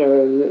that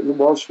the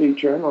Wall Street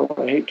Journal,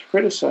 I hate to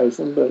criticize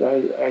them, but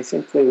I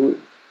think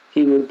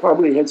he would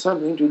probably had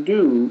something to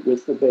do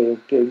with the Bay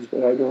of Pigs,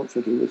 but I don't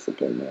think he was the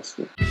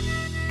paymaster.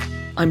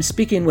 I'm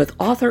speaking with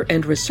author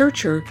and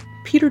researcher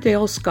Peter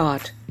Dale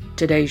Scott.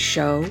 Today's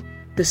show,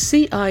 The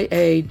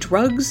CIA,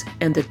 Drugs,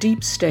 and the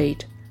Deep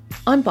State.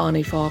 I'm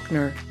Bonnie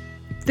Faulkner.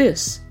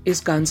 This is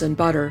Guns and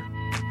Butter.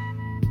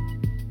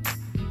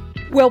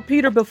 Well,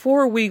 Peter,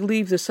 before we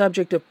leave the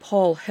subject of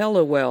Paul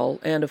Helliwell,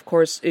 and of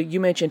course you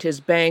mentioned his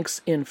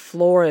banks in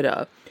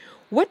Florida,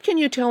 what can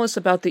you tell us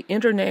about the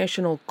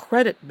International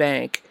Credit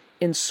Bank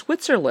in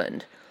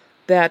Switzerland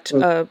that,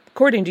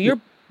 according to your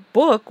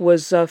book,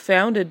 was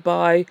founded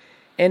by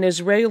an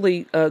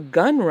Israeli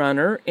gun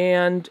runner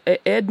and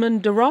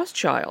Edmund de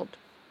Rothschild?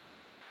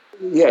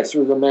 Yes,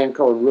 there was a man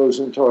called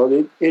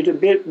Rosenthal. It a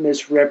bit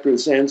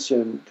misrepresents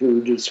him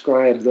to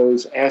describe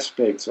those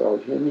aspects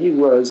of him. He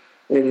was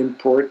an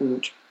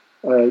important,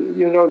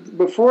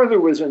 before there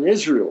was an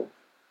Israel,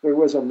 there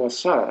was a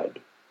Mossad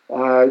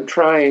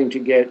trying to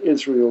get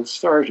Israel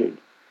started.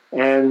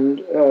 And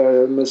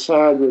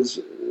Mossad was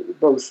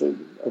both a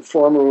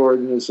formal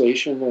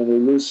organization and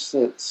a loose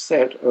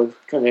set of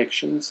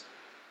connections.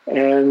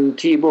 And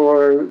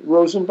Tibor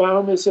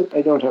Rosenbaum,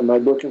 I don't have my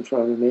book in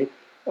front of me,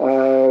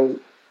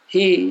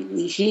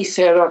 he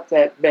set up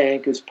that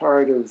bank as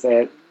part of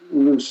that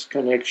loose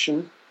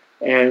connection.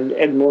 And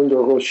Edmond de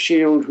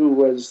Rothschild, who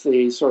was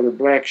the sort of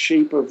black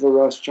sheep of the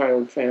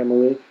Rothschild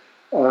family,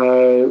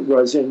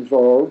 was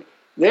involved.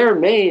 Their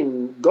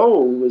main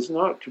goal was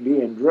not to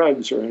be in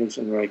drugs or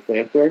anything like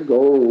that. Their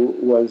goal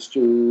was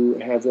to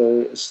have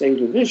a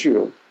state of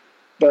Israel.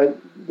 But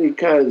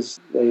because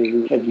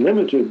they had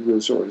limited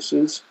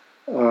resources,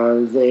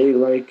 they,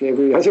 like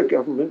every other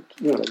government,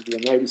 the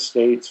United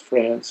States,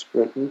 France,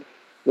 Britain,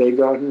 they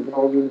got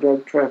involved in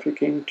drug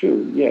trafficking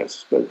too,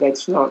 yes. But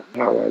that's not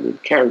how I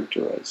would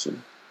characterize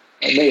them.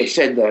 I may have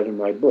said that in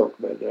my book,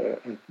 but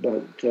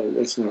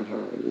that's not how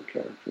I would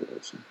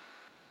characterize them.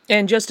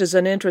 And just as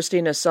an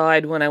interesting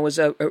aside, when I was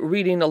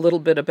reading a little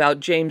bit about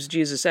James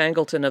Jesus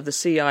Angleton of the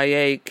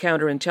CIA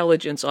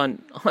counterintelligence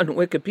on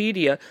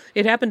Wikipedia,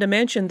 it happened to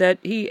mention that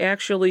he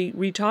actually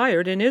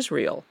retired in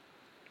Israel.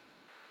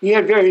 He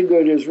had very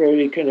good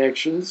Israeli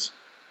connections.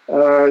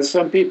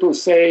 Some people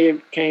say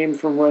it came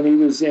from when he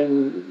was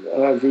in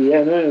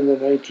Vienna in the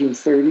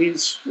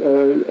 1930s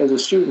as a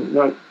student,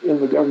 not in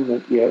the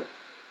government yet.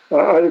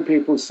 Other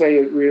people say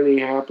it really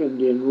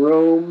happened in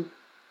Rome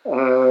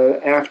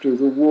after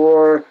the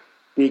war,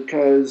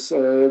 because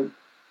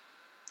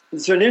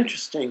it's an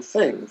interesting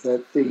thing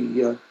that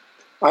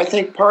I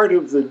think part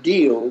of the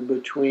deal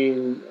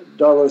between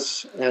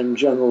Dulles and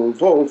General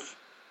Wolf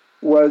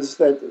was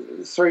that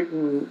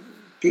certain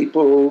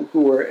people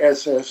who were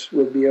SS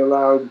would be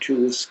allowed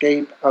to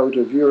escape out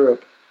of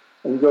Europe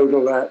and go to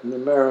Latin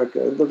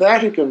America. The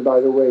Vatican,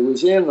 by the way,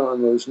 was in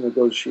on those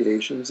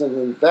negotiations, and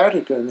the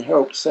Vatican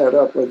helped set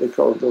up what they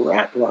called the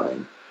Rat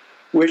Line,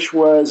 which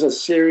was a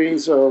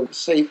series of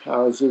safe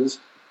houses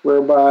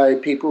whereby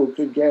people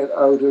could get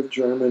out of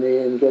Germany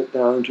and get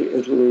down to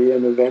Italy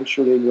and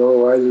eventually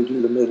go either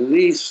to the Middle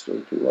East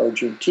or to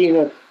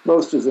Argentina.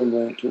 Most of them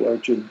went to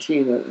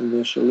Argentina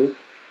initially.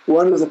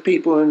 One of the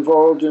people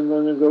involved in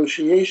the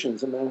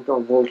negotiations, a man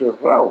called Walter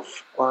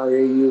Rauff,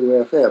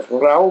 R-A-U-F-F.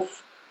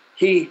 Rauff,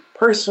 he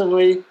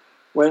personally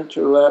went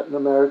to Latin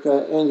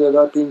America, ended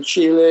up in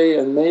Chile,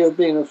 and may have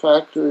been a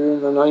factor in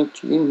the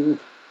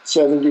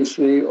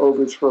 1973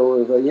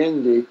 overthrow of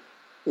Allende.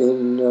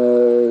 In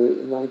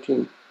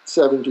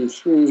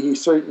 1973, he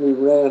certainly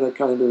ran a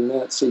kind of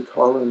Nazi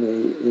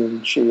colony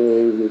in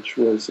Chile, which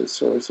was a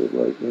source of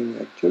right-wing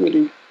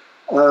activity.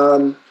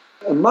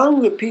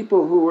 Among the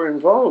people who were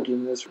involved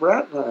in this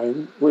rat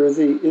line were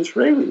the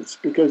Israelis,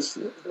 because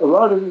a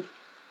lot of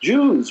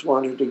Jews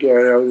wanted to get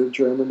out of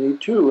Germany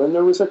too, and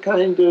there was a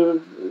kind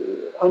of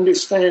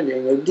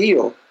understanding, a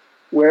deal,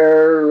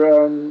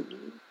 where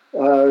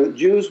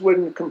Jews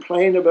wouldn't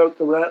complain about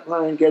the rat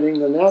line getting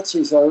the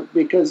Nazis out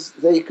because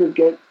they could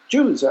get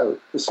Jews out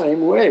the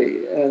same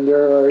way. And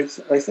there are,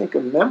 I think,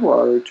 a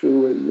memoir or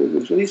two,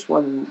 at least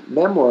one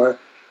memoir,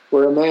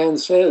 where a man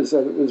says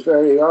that it was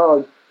very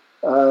odd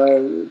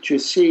to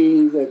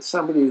see that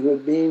somebody who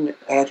had been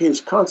at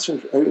his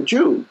a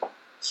Jew,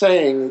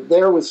 saying that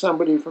there was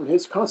somebody from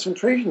his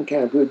concentration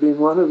camp who had been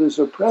one of his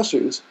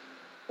oppressors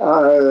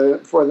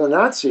for the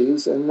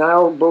Nazis, and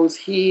now both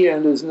he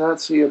and his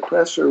Nazi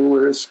oppressor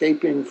were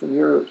escaping from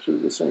Europe through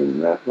the same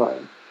rat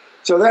line.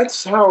 So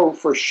that's how,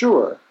 for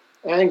sure,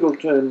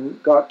 Angleton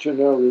got to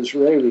know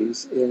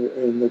Israelis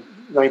in the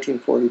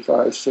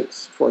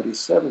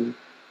 1945-47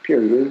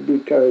 period,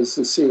 because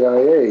the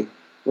CIA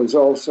was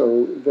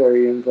also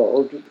very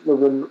involved.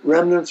 The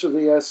remnants of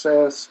the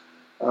SS,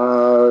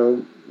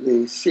 the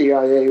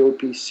CIA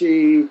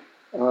OPC,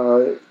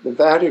 the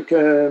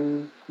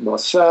Vatican,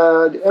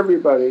 Mossad,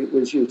 everybody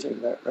was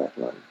using that rat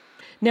line.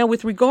 Now,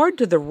 with regard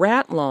to the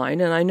rat line,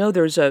 and I know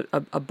there's a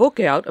book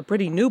out, a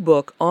pretty new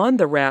book on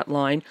the rat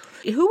line,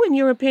 who, in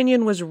your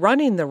opinion, was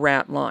running the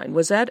rat line?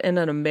 Was that an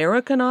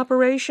American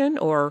operation,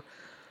 or?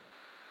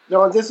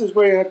 No, this is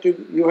where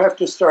you have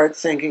to start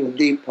thinking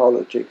deep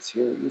politics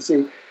here. You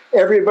see,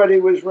 everybody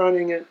was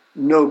running it,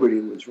 nobody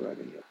was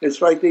running it.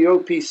 It's like the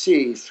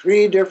OPC.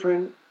 3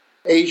 different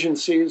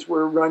agencies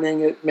were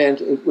running it,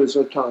 meant it was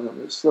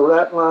autonomous. The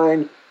rat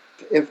line,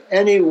 if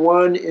any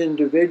one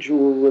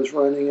individual was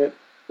running it,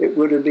 it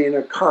would have been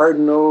a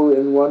cardinal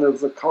in one of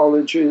the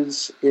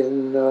colleges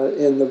in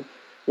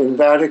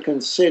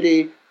Vatican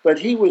City, but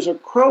he was a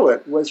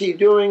Croat. Was he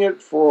doing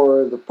it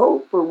for the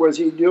Pope, or was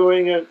he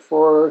doing it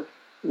for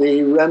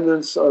the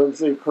remnants of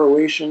the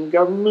Croatian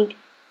government?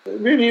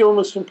 Really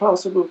almost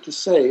impossible to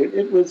say.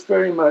 It was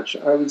very much,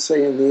 I would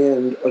say in the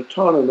end,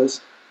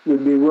 autonomous. It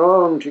would be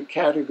wrong to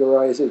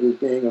categorize it as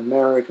being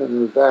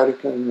American or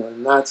Vatican or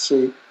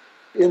Nazi.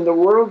 In the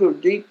world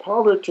of deep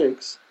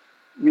politics,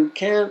 you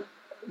can't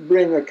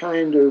bring a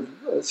kind of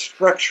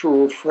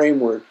structural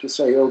framework to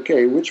say,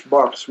 okay, which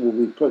box will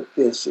we put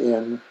this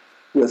in?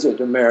 Was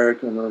it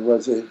American or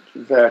was it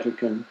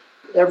Vatican?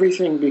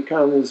 Everything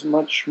becomes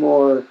much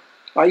more,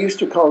 I used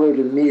to call it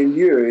a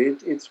milieu.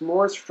 It's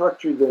more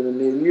structured than a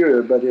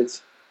milieu, but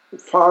it's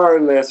far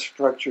less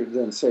structured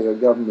than, say, a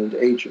government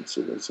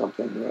agency or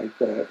something like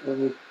that.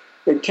 And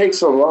it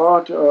takes a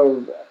lot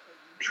of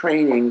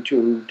training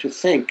to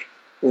think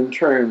in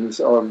terms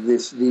of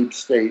this deep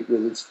state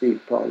with its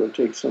deep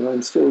politics, and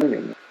I'm still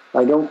learning.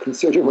 I don't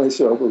consider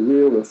myself a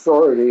real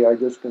authority. I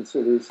just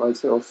consider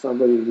myself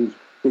somebody who's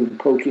been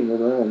poking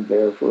around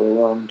there for a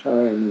long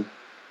time,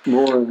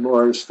 more and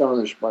more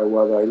astonished by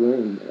what I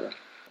learned there.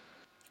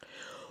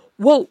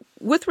 Well,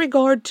 with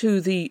regard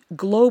to the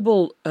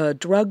global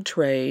drug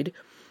trade,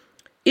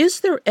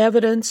 is there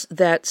evidence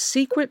that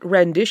secret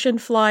rendition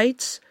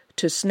flights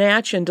to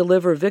snatch and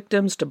deliver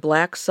victims to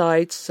black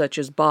sites such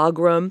as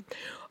Bagram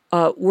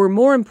were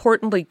more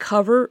importantly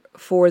cover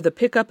for the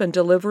pickup and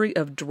delivery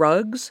of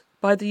drugs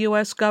by the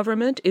U.S.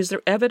 government. Is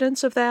there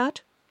evidence of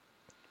that?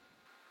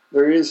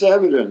 There is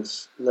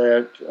evidence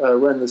that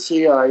when the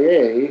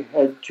CIA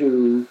had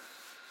to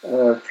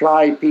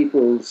fly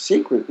people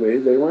secretly,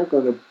 they weren't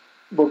going to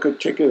book a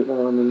ticket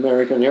on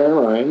American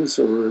Airlines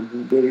or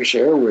British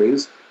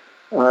Airways.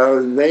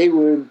 They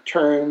would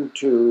turn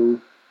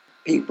to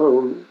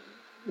people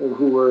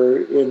who were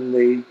in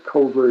the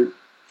covert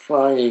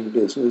flying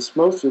business.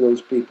 Most of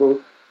those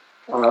people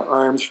are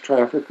arms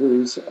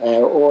traffickers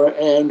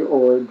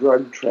or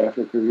drug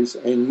traffickers,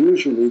 and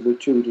usually the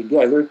two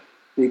together,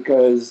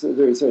 because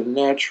there's a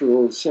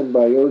natural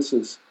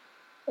symbiosis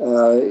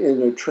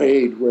in a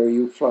trade where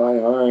you fly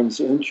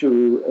arms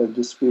into a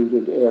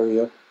disputed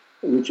area,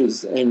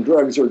 and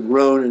drugs are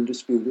grown in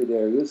disputed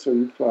areas, so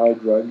you fly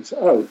drugs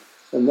out.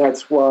 And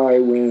that's why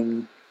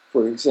when,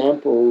 for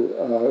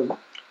example,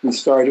 we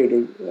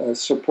started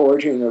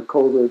supporting a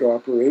covert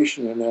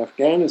operation in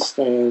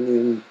Afghanistan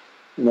in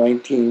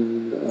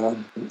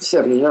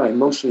 1979,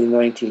 mostly in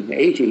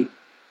 1980.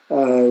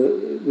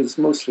 It was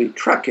mostly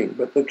trucking,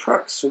 but the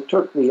trucks that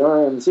took the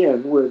arms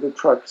in were the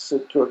trucks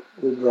that took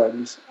the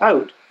drugs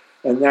out.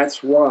 And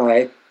that's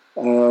why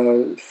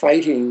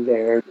fighting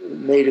there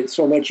made it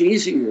so much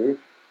easier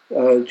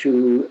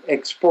to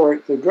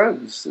export the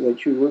drugs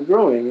that you were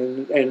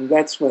growing. And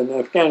that's when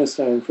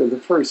Afghanistan, for the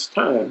first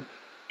time,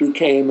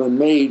 became a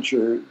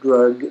major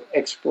drug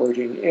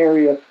exporting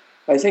area.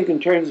 I think in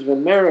terms of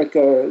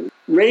America,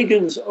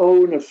 Reagan's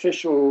own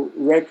official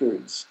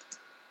records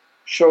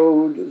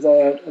showed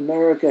that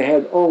America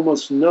had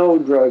almost no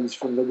drugs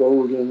from the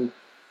Golden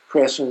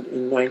Crescent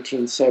in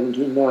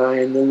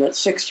 1979, and that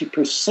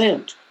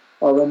 60%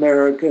 of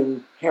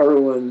American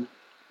heroin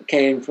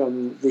came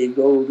from the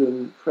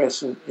Golden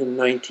Crescent in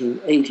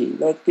 1980.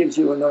 That gives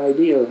you an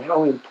idea of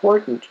how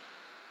important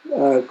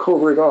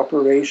covert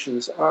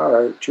operations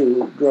are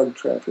to drug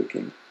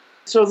trafficking.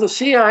 So the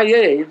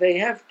CIA, they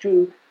have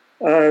to,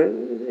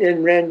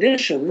 in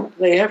rendition,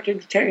 they have to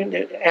turn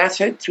an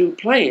asset to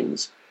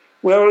planes.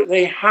 Well,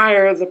 they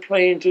hire the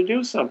plane to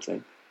do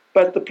something,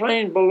 but the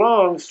plane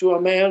belongs to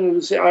a man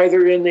who's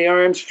either in the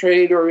arms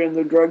trade or in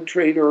the drug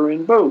trade or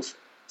in both.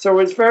 So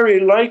it's very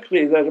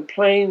likely that a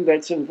plane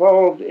that's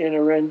involved in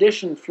a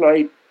rendition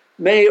flight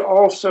may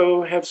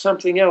also have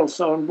something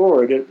else on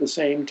board at the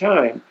same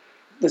time.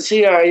 The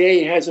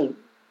CIA hasn't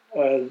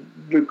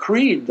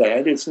decreed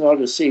that. It's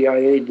not a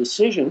CIA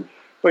decision,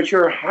 but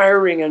you're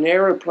hiring an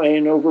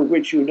airplane over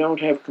which you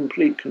don't have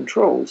complete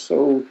control.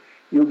 So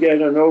you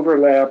get an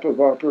overlap of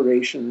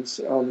operations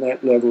on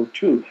that level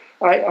too.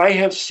 I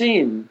have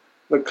seen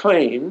the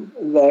claim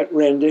that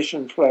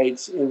rendition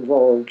flights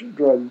involved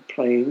drug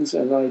planes,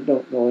 and I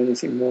don't know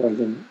anything more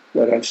than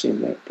that I've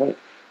seen that point.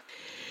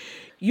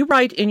 You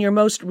write in your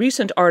most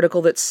recent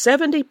article that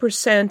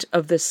 70%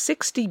 of the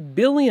 $60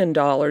 billion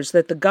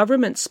that the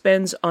government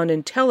spends on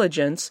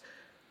intelligence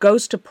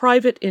goes to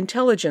private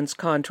intelligence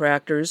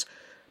contractors,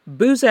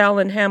 Booz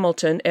Allen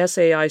Hamilton,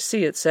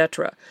 SAIC,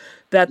 etc.,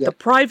 that the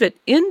private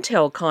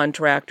intel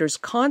contractors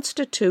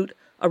constitute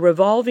a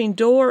revolving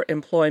door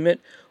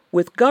employment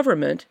with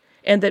government,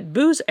 and that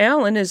Booz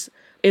Allen is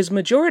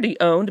majority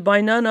owned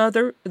by none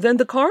other than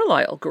the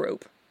Carlyle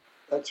Group.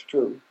 That's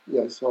true,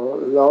 yes.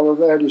 All of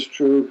that is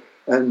true.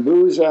 And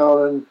Booz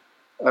Allen,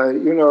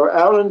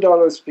 Allen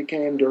Dulles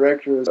became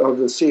director of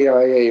the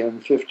CIA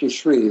in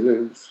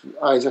 1953.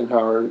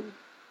 Eisenhower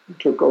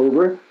took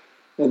over,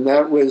 and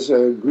that was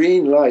a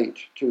green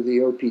light to the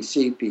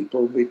OPC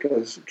people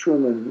because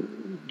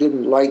Truman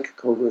didn't like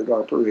covert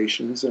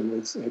operations and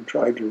had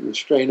tried to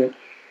restrain it.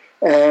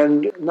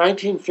 And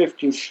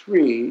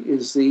 1953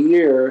 is the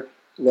year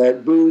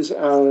that Booz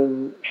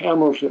Allen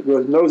Hamilton, well,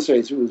 in those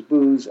days it was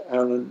Booz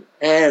Allen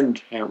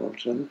and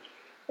Hamilton,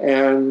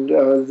 and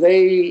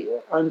they,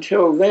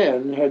 until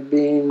then, had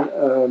been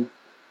a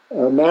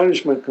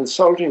management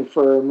consulting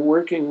firm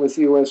working with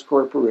U.S.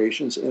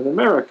 corporations in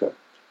America.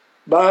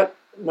 But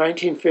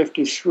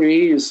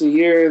 1953 is the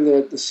year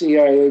that the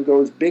CIA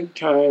goes big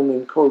time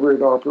in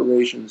covert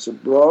operations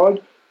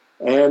abroad,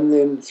 and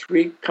in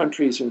three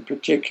countries in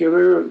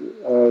particular,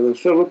 the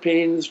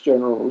Philippines,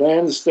 General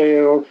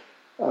Lansdale,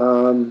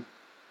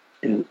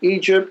 in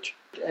Egypt,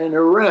 and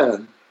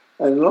Iran.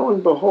 And lo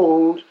and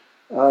behold,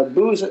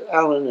 Booz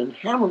Allen and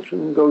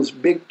Hamilton goes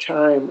big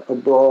time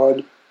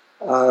abroad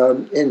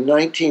in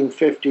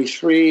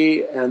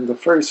 1953, and the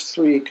first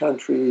three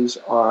countries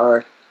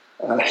are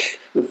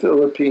the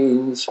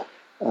Philippines,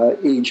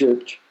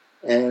 Egypt,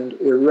 and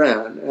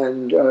Iran.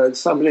 And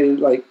somebody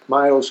like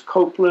Miles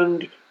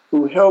Copeland,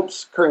 who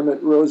helps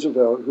Kermit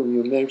Roosevelt, whom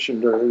you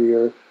mentioned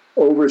earlier,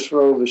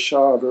 overthrow the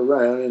Shah of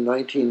Iran in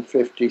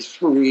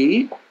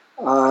 1953,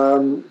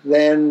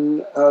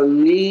 then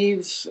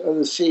leaves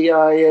the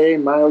CIA.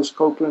 Miles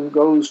Copeland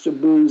goes to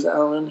Booz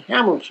Allen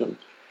Hamilton.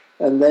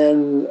 And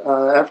then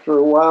after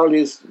a while,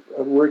 he's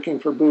working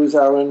for Booz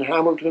Allen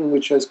Hamilton,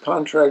 which has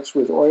contracts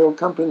with oil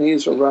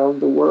companies around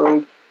the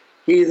world.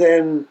 He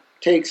then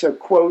takes a,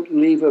 quote,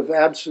 leave of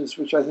absence,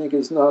 which I think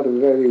is not a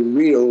very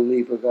real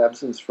leave of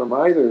absence from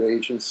either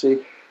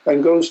agency,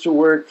 and goes to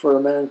work for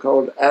a man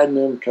called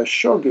Adnan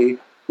Khashoggi,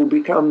 who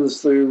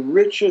becomes the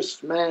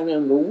richest man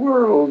in the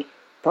world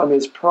from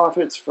his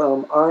profits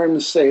from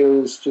arms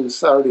sales to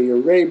Saudi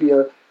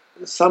Arabia,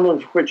 some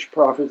of which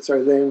profits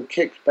are then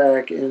kicked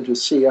back into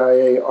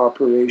CIA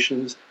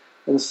operations,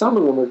 and some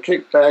of them are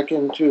kicked back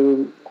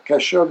into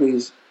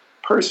Khashoggi's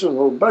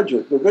personal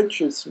budget. The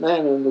richest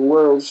man in the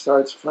world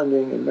starts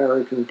funding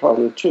American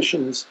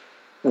politicians,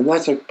 and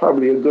that's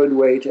probably a good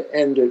way to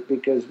end it,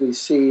 because we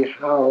see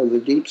how the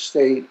deep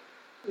state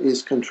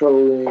is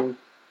controlling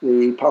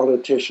the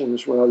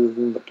politicians rather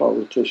than the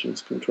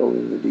politicians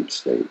controlling the deep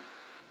state.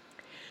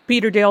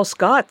 Peter Dale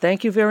Scott,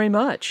 thank you very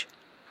much.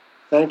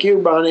 Thank you,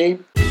 Bonnie.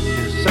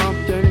 There's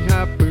something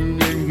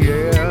happening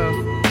here.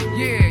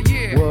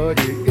 Yeah. What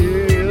it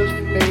is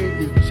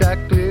ain't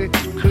exactly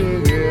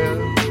clear.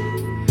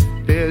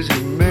 There's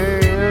a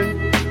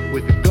man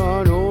with a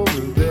gun over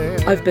there.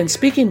 I've been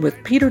speaking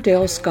with Peter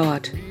Dale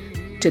Scott.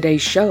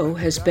 Today's show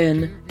has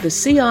been The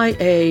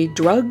CIA,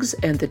 Drugs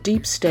and the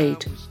Deep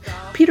State.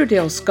 Peter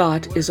Dale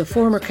Scott is a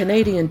former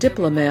Canadian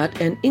diplomat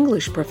and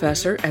English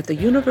professor at the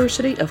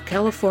University of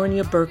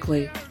California,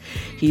 Berkeley.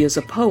 He is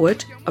a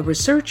poet, a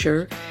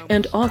researcher,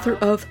 and author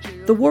of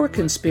The War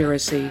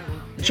Conspiracy,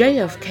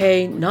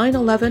 JFK,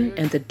 9/11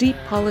 and the Deep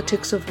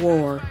Politics of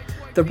War,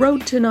 The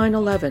Road to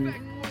 9/11,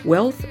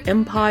 Wealth,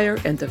 Empire,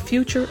 and the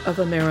Future of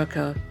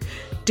America,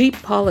 Deep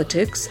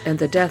Politics and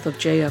the Death of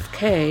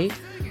JFK,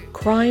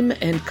 Crime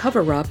and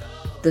Cover-Up,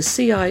 the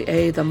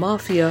CIA, the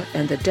Mafia,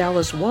 and the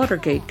Dallas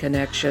Watergate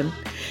Connection,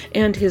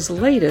 and his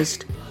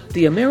latest,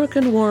 The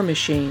American War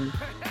Machine,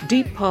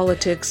 Deep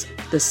Politics,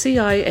 the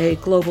CIA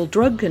Global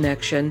Drug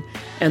Connection,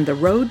 and the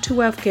Road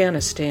to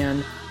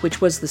Afghanistan,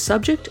 which was the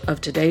subject of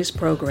today's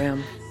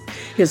program.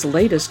 His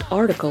latest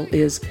article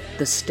is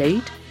The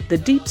State, the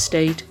Deep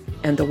State,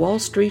 and the Wall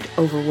Street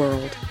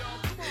Overworld.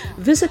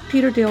 Visit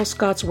Peter Dale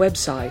Scott's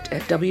website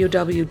at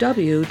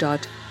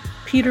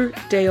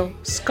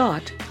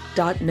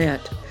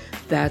www.peterdalescott.net.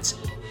 That's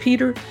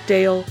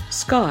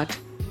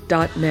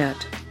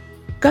peterdalescott.net.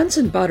 Guns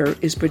and Butter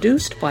is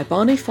produced by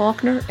Bonnie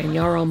Faulkner and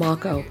Yarrow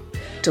Mako.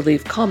 To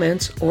leave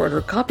comments or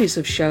order copies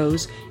of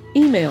shows,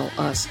 email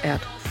us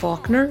at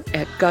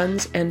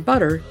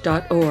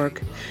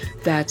faulkner@gunsandbutter.org.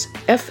 That's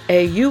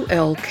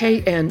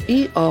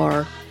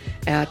FAULKNER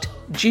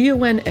at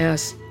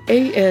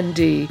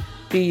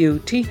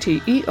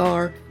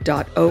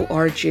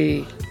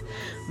GUNSANDBUTTER.org.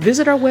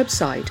 Visit our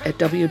website at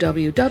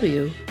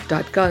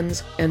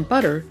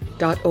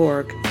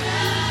www.gunsandbutter.org.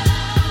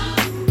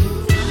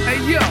 Hey,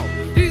 yo!